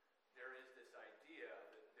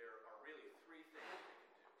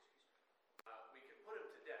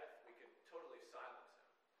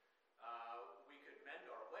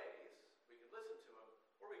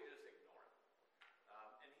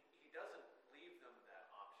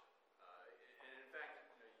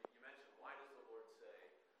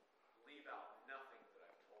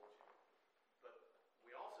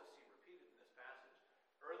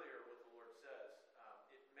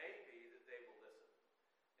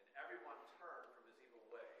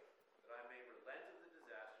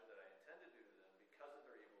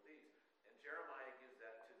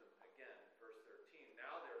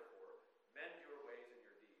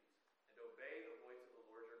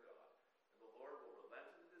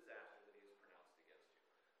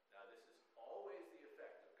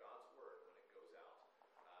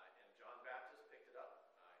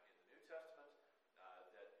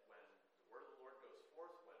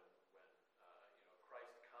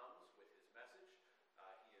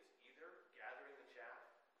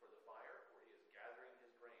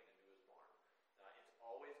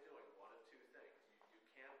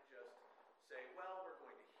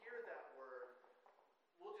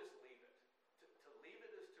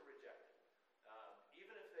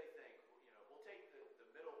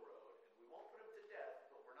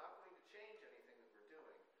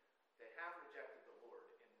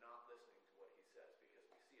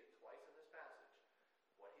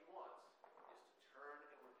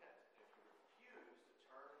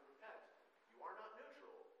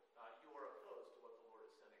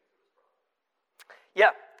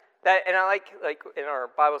Yeah, that, and I like in our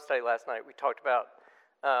Bible study last night, we talked about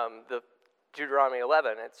the Deuteronomy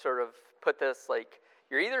 11. It sort of put this like,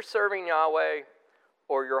 you're either serving Yahweh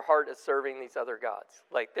or your heart is serving these other gods.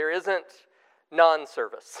 Like, there isn't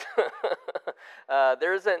non-service.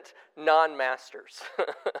 There isn't non-masters.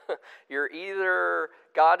 You're either,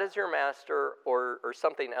 God is your master or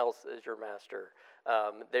something else is your master.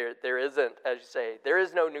 There isn't, as you say, there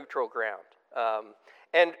is no neutral ground.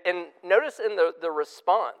 And notice in the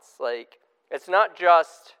response, like, it's not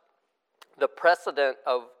just the precedent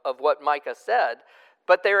of what Micah said,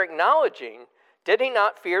 but they're acknowledging, did he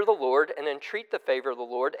not fear the Lord and entreat the favor of the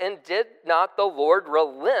Lord? And did not the Lord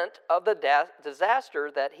relent of the disaster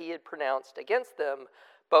that he had pronounced against them?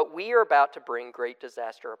 But we are about to bring great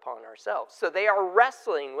disaster upon ourselves. So they are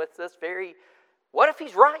wrestling with this very, what if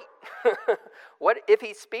he's right? What if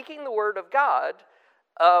he's speaking the word of God?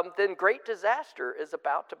 Then great disaster is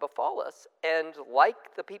about to befall us. And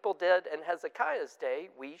like the people did in Hezekiah's day,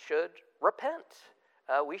 we should repent.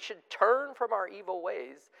 We should turn from our evil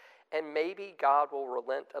ways, and maybe God will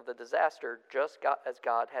relent of the disaster just as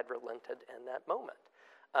God had relented in that moment.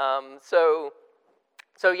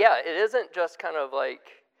 So yeah, it isn't just kind of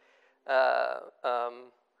like,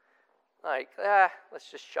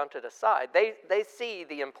 let's just shunt it aside. They see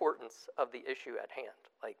the importance of the issue at hand.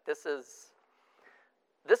 Like, this is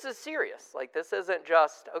serious. Like, this isn't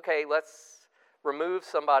just, okay, let's remove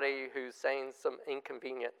somebody who's saying some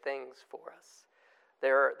inconvenient things for us.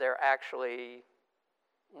 They're actually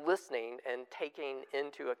listening and taking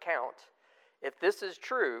into account, if this is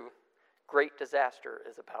true, great disaster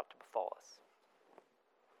is about to befall us.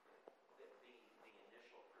 The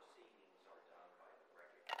initial proceedings are done by the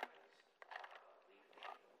recognized leading,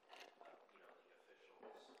 the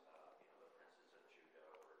officials, the princes of Judah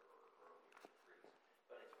or earlier priests.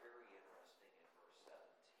 But it's very interesting in verse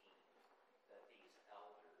 17 that these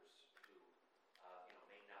elders who,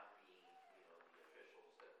 may not be, the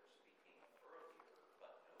officials that were speaking earlier,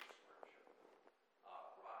 but know Scripture,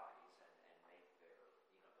 rise and make their,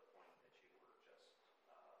 the point that you were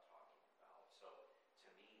just talking about. So to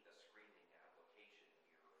me, the screaming application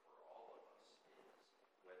here for all of us is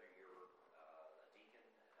whether you're a deacon,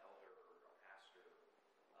 an elder, or a pastor,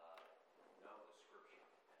 know the Scripture.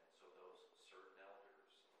 And so those certain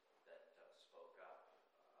elders that spoke up,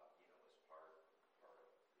 as part of the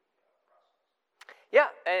process. Yeah,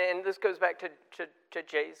 and this goes back to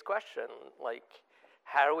Jay's question, like,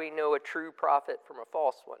 how do we know a true prophet from a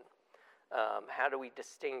false one? How do we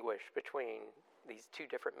distinguish between these two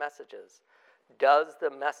different messages? Does the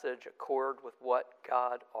message accord with what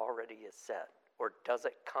God already has said, or does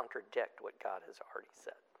it contradict what God has already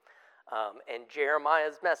said? And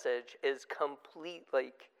Jeremiah's message is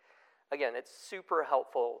completely, again, it's super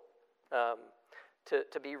helpful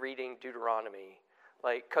to be reading Deuteronomy.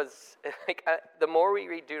 Like, because the more we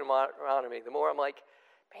read Deuteronomy, the more I'm like,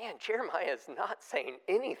 man, Jeremiah is not saying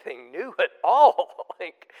anything new at all.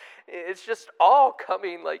 Like, it's just all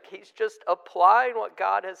coming, like, he's just applying what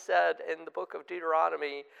God has said in the book of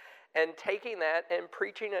Deuteronomy and taking that and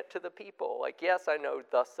preaching it to the people. Like, yes, I know,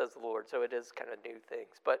 thus says the Lord, so it is kind of new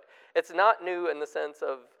things. But it's not new in the sense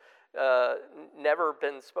of never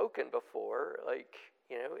been spoken before. Like,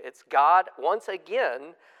 it's God, once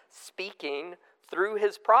again, speaking through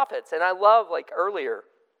his prophets. And I love, like earlier,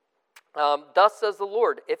 thus says the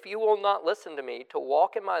Lord, if you will not listen to me, to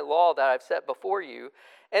walk in my law that I've set before you,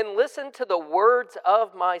 and listen to the words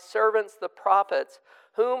of my servants the prophets,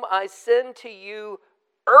 whom I send to you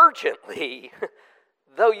urgently,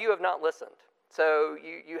 though you have not listened. So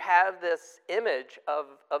you have this image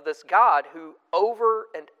of this God who over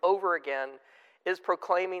and over again is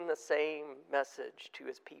proclaiming the same message to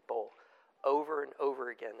his people over and over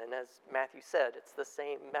again. And as Matthew said, it's the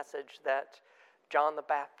same message that John the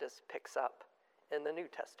Baptist picks up in the New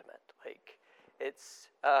Testament. Like, it's,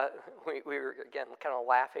 we were, again, kind of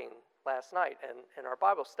laughing last night in our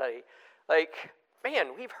Bible study. Like, man,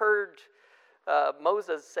 we've heard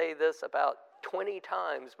Moses say this about 20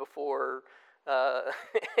 times before,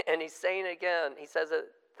 and he's saying it again. He says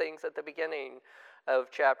things at the beginning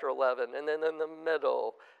of chapter 11, and then in the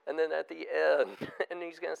middle, and then at the end, and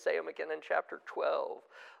he's going to say them again in chapter 12.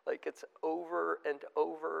 Like, it's over and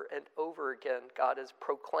over and over again. God is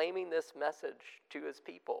proclaiming this message to his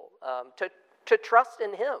people, to trust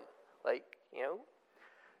in him. Like,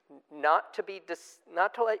 not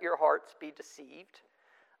to let your hearts be deceived,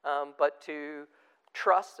 but to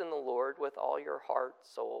trust in the Lord with all your heart,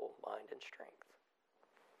 soul, mind, and strength.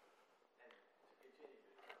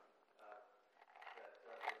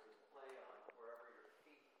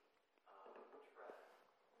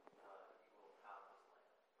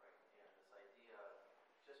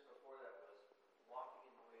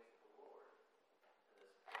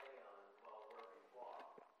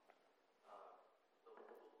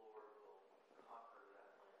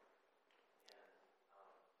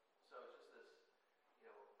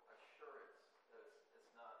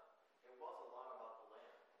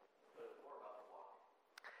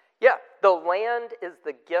 land is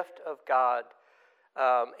the gift of God.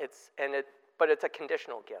 But it's a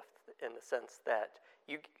conditional gift in the sense that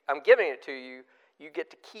I'm giving it to you. You get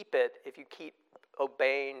to keep it if you keep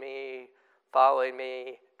obeying me, following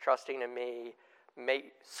me, trusting in me,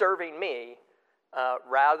 serving me,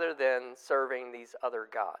 rather than serving these other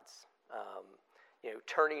gods.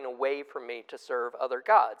 Turning away from me to serve other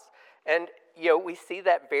gods. And, we see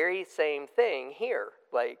that very same thing here.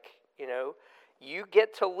 You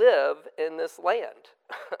get to live in this land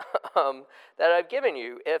that I've given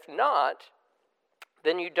you. If not,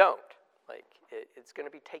 then you don't. It's going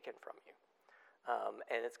to be taken from you.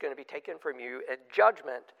 And it's going to be taken from you in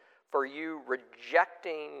judgment for you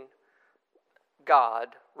rejecting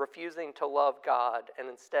God, refusing to love God, and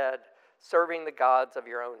instead serving the gods of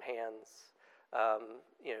your own hands.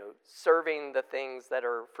 Serving the things that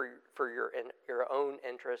are for your own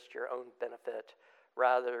interest, your own benefit,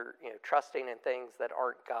 rather, trusting in things that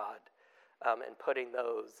aren't God, and putting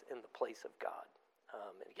those in the place of God.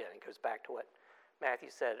 And again, it goes back to what Matthew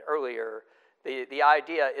said earlier. The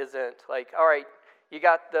idea isn't all right, you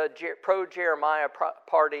got the pro-Jeremiah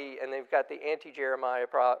party, and they've got the anti-Jeremiah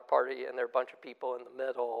party, and there are a bunch of people in the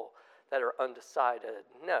middle that are undecided.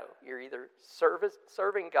 No, you're either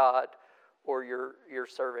serving God, or you're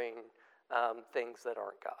serving things that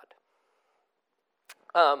aren't God.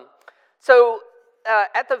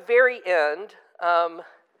 At the very end,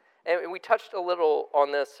 and we touched a little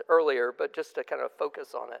on this earlier, but just to kind of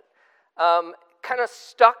focus on it, kind of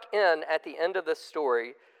stuck in at the end of this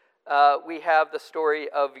story, we have the story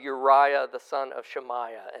of Uriah, the son of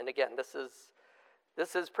Shemaiah. And again, this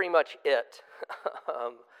is pretty much it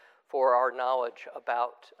for our knowledge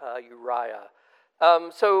about Uriah.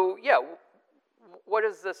 What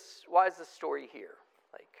is this? Why is this story here?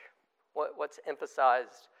 What's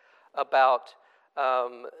emphasized about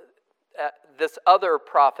this other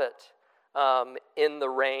prophet in the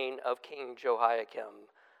reign of King Jehoiakim,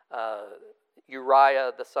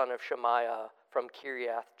 Uriah, the son of Shemaiah from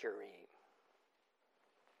Kiriath Jearim?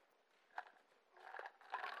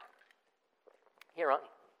 Here, Ronnie.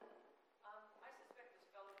 I suspect this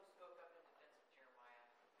fellow who spoke up in defense of Jeremiah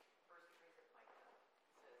first brings up Micah.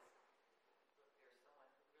 Says, look, there's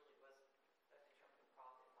someone who really was a determined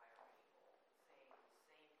prophet by our people saying the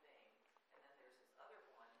same thing. And then there's this other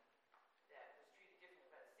one that was treated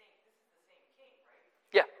differently by the same. This is the same king, right?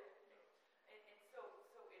 Yeah. And so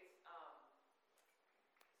it's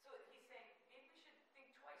so he's saying maybe we should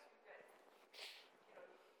think twice. We've got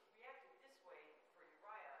reacted this way for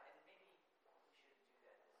Uriah, and maybe we shouldn't do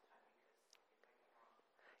that this time because it might be wrong.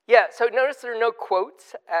 Yeah, so notice there are no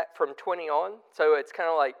quotes from 20 on. So it's kind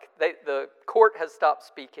of like the court has stopped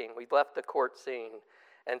speaking. We've left the court scene.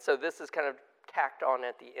 And so this is kind of tacked on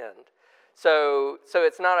at the end. So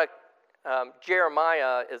it's not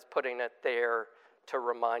Jeremiah is putting it there to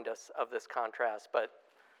remind us of this contrast, but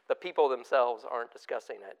the people themselves aren't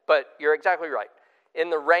discussing it. But you're exactly right. In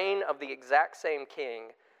the reign of the exact same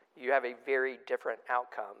king, you have a very different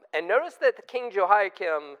outcome. And notice that the King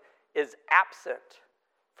Jehoiakim is absent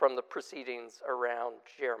from the proceedings around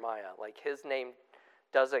Jeremiah. His name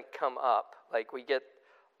doesn't come up. We get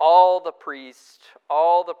all the priests,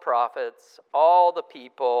 all the prophets, all the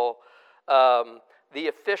people, the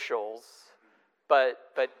officials, but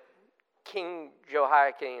King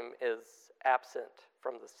Jehoiakim is absent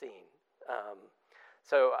from the scene.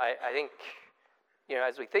 So I think,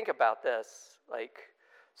 as we think about this,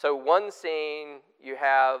 so one scene, you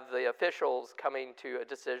have the officials coming to a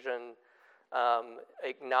decision,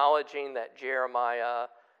 acknowledging that Jeremiah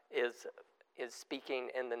is speaking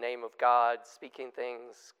in the name of God, speaking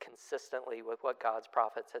things consistently with what God's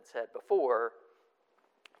prophets had said before,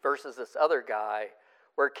 versus this other guy,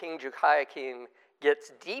 where King Jehoiakim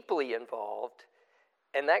gets deeply involved,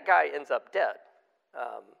 and that guy ends up dead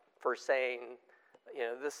for saying,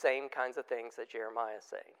 the same kinds of things that Jeremiah is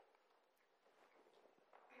saying.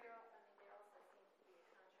 There also seems to be a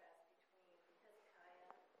contrast between Hezekiah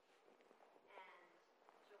and Jehoiakim,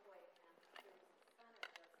 who was the son of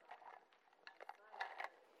Josiah.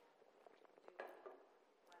 Josiah heard him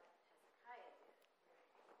do what Hezekiah did, where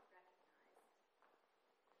he recognized.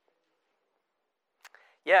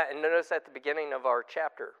 Yeah, and notice at the beginning of our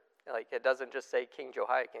chapter, it doesn't just say King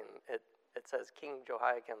Jehoiakim, it says King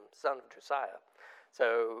Jehoiakim, son of Josiah.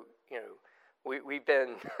 So, we've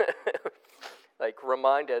been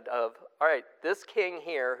reminded of, all right, this king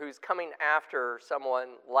here who's coming after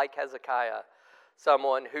someone like Hezekiah,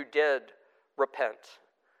 someone who did repent,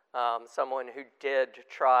 someone who did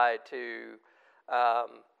try to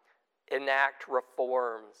enact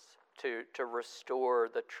reforms to restore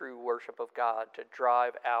the true worship of God, to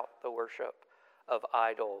drive out the worship of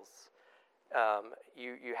idols.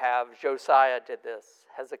 You have Josiah did this,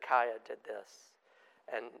 Hezekiah did this,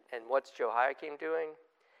 and what's Jehoiakim doing?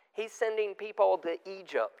 He's sending people to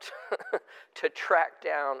Egypt to track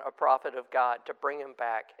down a prophet of God, to bring him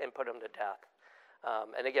back and put him to death.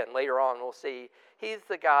 And again, later on we'll see he's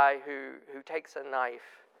the guy who takes a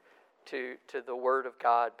knife to the word of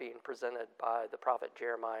God being presented by the prophet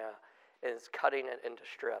Jeremiah and is cutting it into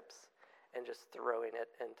strips and just throwing it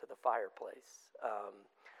into the fireplace.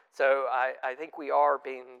 So I think we are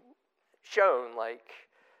being shown, like,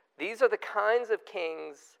 these are the kinds of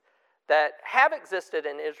kings that have existed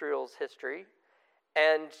in Israel's history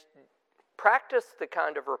and practice the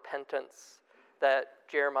kind of repentance that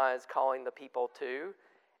Jeremiah is calling the people to,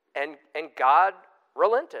 and God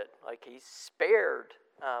relented. Like, he spared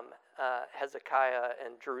Hezekiah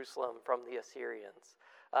and Jerusalem from the Assyrians.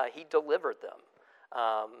 He delivered them.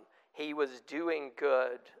 He was doing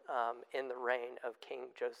good in the reign of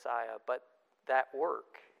King Josiah, but that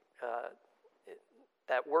work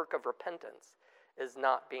of repentance is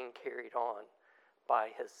not being carried on by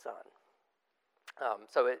his son.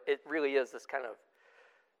 So it really is this kind of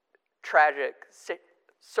tragic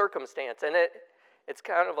circumstance, and it's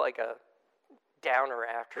kind of like a downer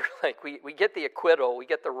after. Like, we get the acquittal, we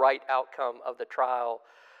get the right outcome of the trial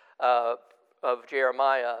of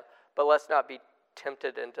Jeremiah, but let's not be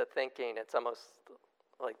tempted into thinking it's almost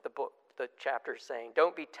like the chapter saying,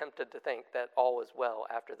 don't be tempted to think that all is well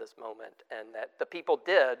after this moment and that the people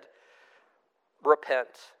did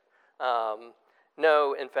repent.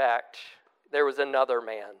 No, in fact, there was another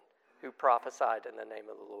man who prophesied in the name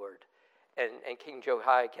of the Lord, and King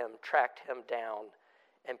Jehoiakim tracked him down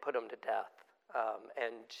and put him to death.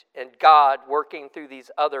 And God, working through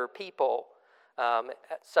these other people,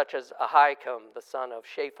 such as Ahikam, the son of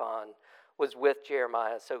Shaphan, was with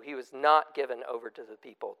Jeremiah, so he was not given over to the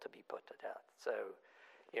people to be put to death. So,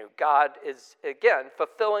 God is, again,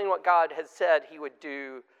 fulfilling what God has said he would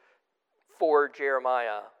do for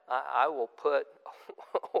Jeremiah. I will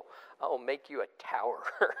make you a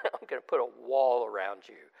tower. I'm going to put a wall around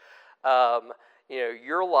you.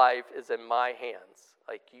 Your life is in my hands.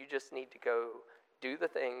 Like, you just need to go do the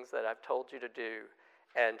things that I've told you to do,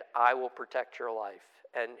 and I will protect your life.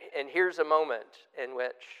 And here's a moment in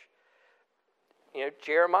which,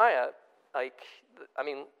 Jeremiah, the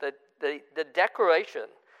declaration,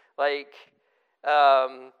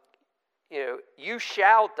 you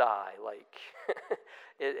shall die. Like,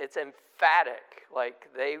 it's emphatic. Like,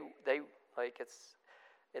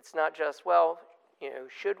 it's not just,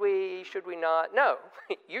 should we not? No,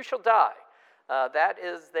 you shall die. That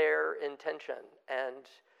is their intention, and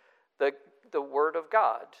the word of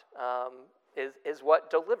God is what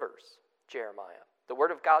delivers Jeremiah. The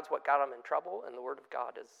word of God's what got him in trouble, and the word of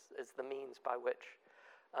God is the means by which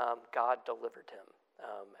God delivered him.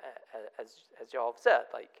 As y'all have said,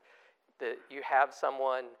 you have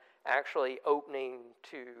someone actually opening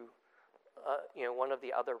to one of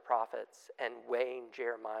the other prophets and weighing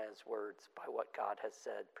Jeremiah's words by what God has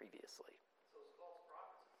said previously.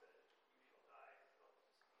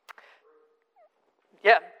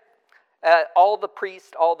 Yeah. All the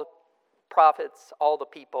priests, all the prophets, all the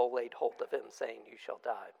people laid hold of him, saying, you shall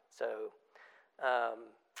die. So,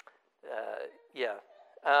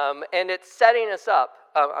 and it's setting us up.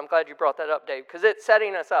 I'm glad you brought that up, Dave, because it's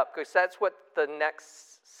setting us up, because that's what the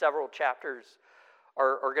next several chapters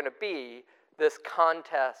are going to be, this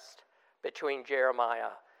contest between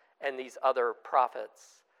Jeremiah and these other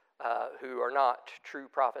prophets who are not true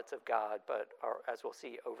prophets of God, but are, as we'll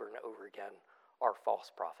see over and over again, are false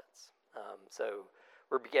prophets. So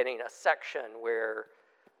we're beginning a section where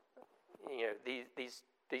these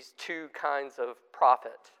two kinds of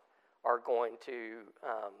prophet are going to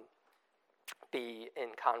be in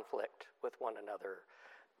conflict with one another.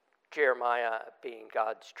 Jeremiah being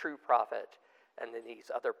God's true prophet, and then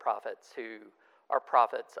these other prophets who are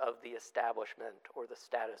prophets of the establishment or the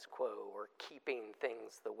status quo, or keeping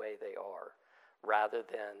things the way they are, rather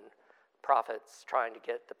than prophets trying to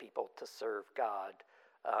get the people to serve God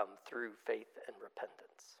through faith and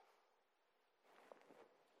repentance.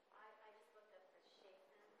 I just looked up the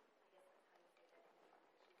Shaphan. I guess that's how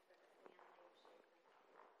you say that name,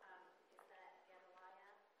 Shaphan. Is that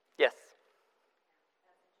Gedaliah? Yes.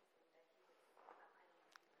 That's interesting that he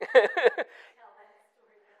was, tell that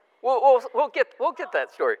story. We'll get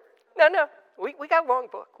that story. No, we got a long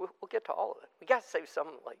book. We'll get to all of it. We got to save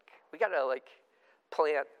some. We got to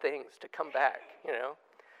plant things to come back.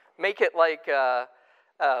 Make it like.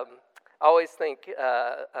 I always think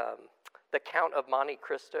the Count of Monte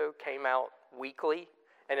Cristo came out weekly,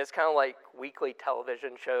 And it's kind of like weekly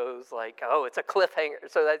television shows, like, oh, it's a cliffhanger.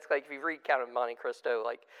 So that's like, if you read Count of Monte Cristo,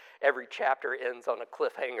 like every chapter ends on a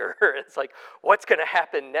cliffhanger. It's like, what's going to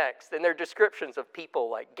happen next? And there are descriptions of people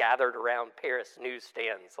like gathered around Paris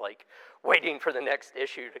newsstands, like waiting for the next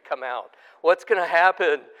issue to come out. What's going to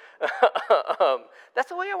happen? That's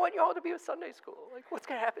the way I want you all to be with Sunday school. Like, what's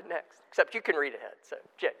going to happen next? Except you can read ahead. So,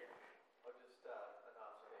 Jay. Well, just an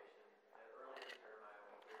observation. And earlier in Jeremiah,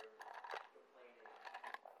 when we were complaining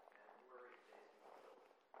and worried facing the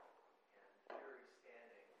and fury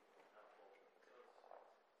standing uphold. So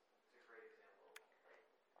it's a great example of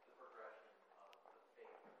the progression of the faith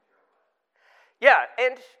of Jeremiah. Yeah,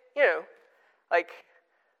 and, like,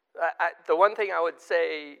 the one thing I would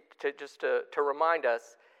say to remind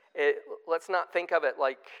us, let's not think of it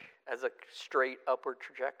like as a straight upward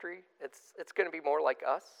trajectory. It's going to be more like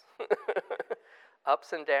us,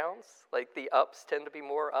 ups and downs. Like the ups tend to be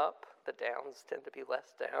more up, the downs tend to be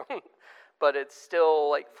less down, but it's still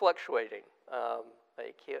like fluctuating.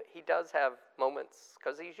 Like he does have moments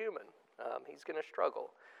because he's human. He's going to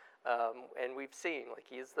struggle, and we've seen like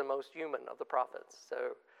he is the most human of the prophets.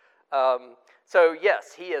 So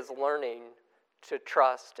yes, he is learning to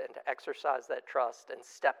trust and to exercise that trust and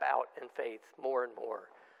step out in faith more and more.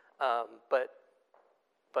 But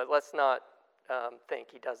let's not think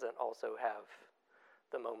he doesn't also have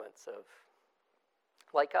the moments of,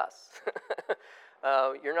 like us.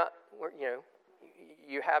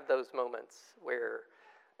 You have those moments where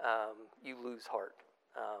you lose heart,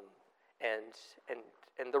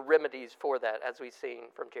 and the remedies for that, as we've seen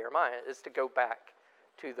from Jeremiah, is to go back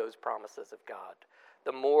to those promises of God.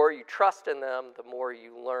 The more you trust in them, the more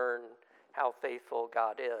you learn how faithful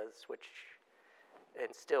God is, which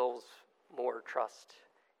instills more trust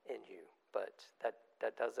in you. But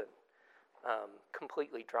that doesn't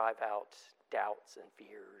completely drive out doubts and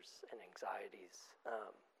fears and anxieties.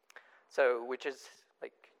 Which is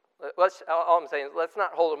like, all I'm saying is let's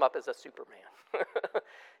not hold him up as a Superman.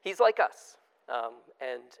 He's like us,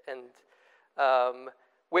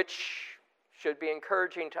 which should be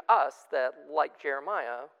encouraging to us that, like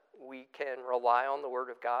Jeremiah, we can rely on the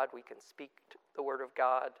Word of God, we can speak the Word of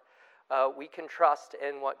God, we can trust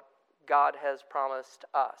in what God has promised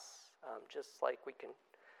us, just like we can,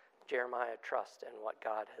 Jeremiah, trust in what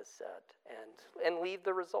God has said, and leave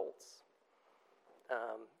the results.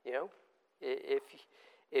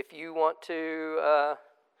 If you want to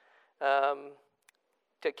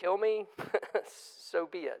kill me, so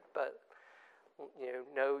be it, but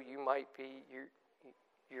no, you might be,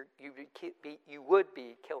 you would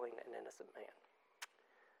be killing an innocent man.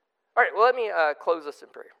 All right, well, let me close this in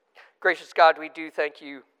prayer. Gracious God, we do thank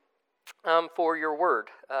you for your word,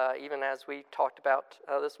 even as we talked about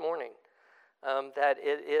this morning, that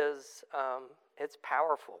it is, it's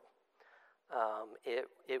powerful.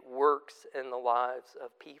 It works in the lives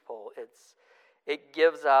of people. It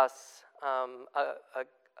gives us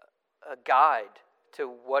a guide to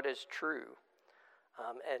what is true.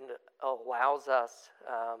 And allows us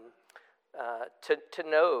to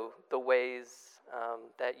know the ways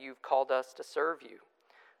that you've called us to serve you.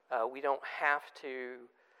 We don't have to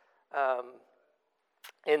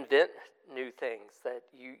invent new things, that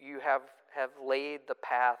you have laid the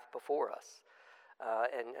path before us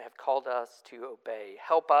and have called us to obey.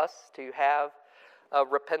 Help us to have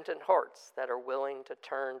repentant hearts that are willing to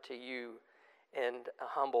turn to you in a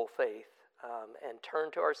humble faith and turn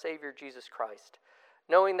to our Savior Jesus Christ,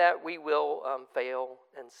 knowing that we will fail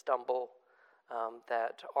and stumble,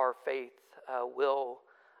 that our faith will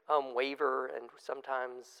waver, and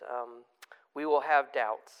sometimes we will have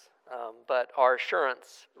doubts, but our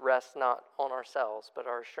assurance rests not on ourselves, but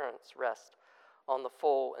our assurance rests on the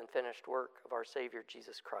full and finished work of our Savior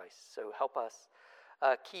Jesus Christ. So help us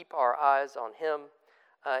keep our eyes on him,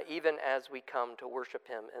 even as we come to worship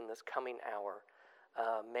him in this coming hour.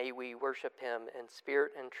 May we worship him in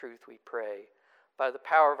spirit and truth, we pray, by the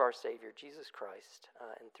power of our Savior, Jesus Christ,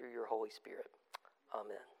 and through your Holy Spirit.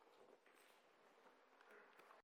 Amen.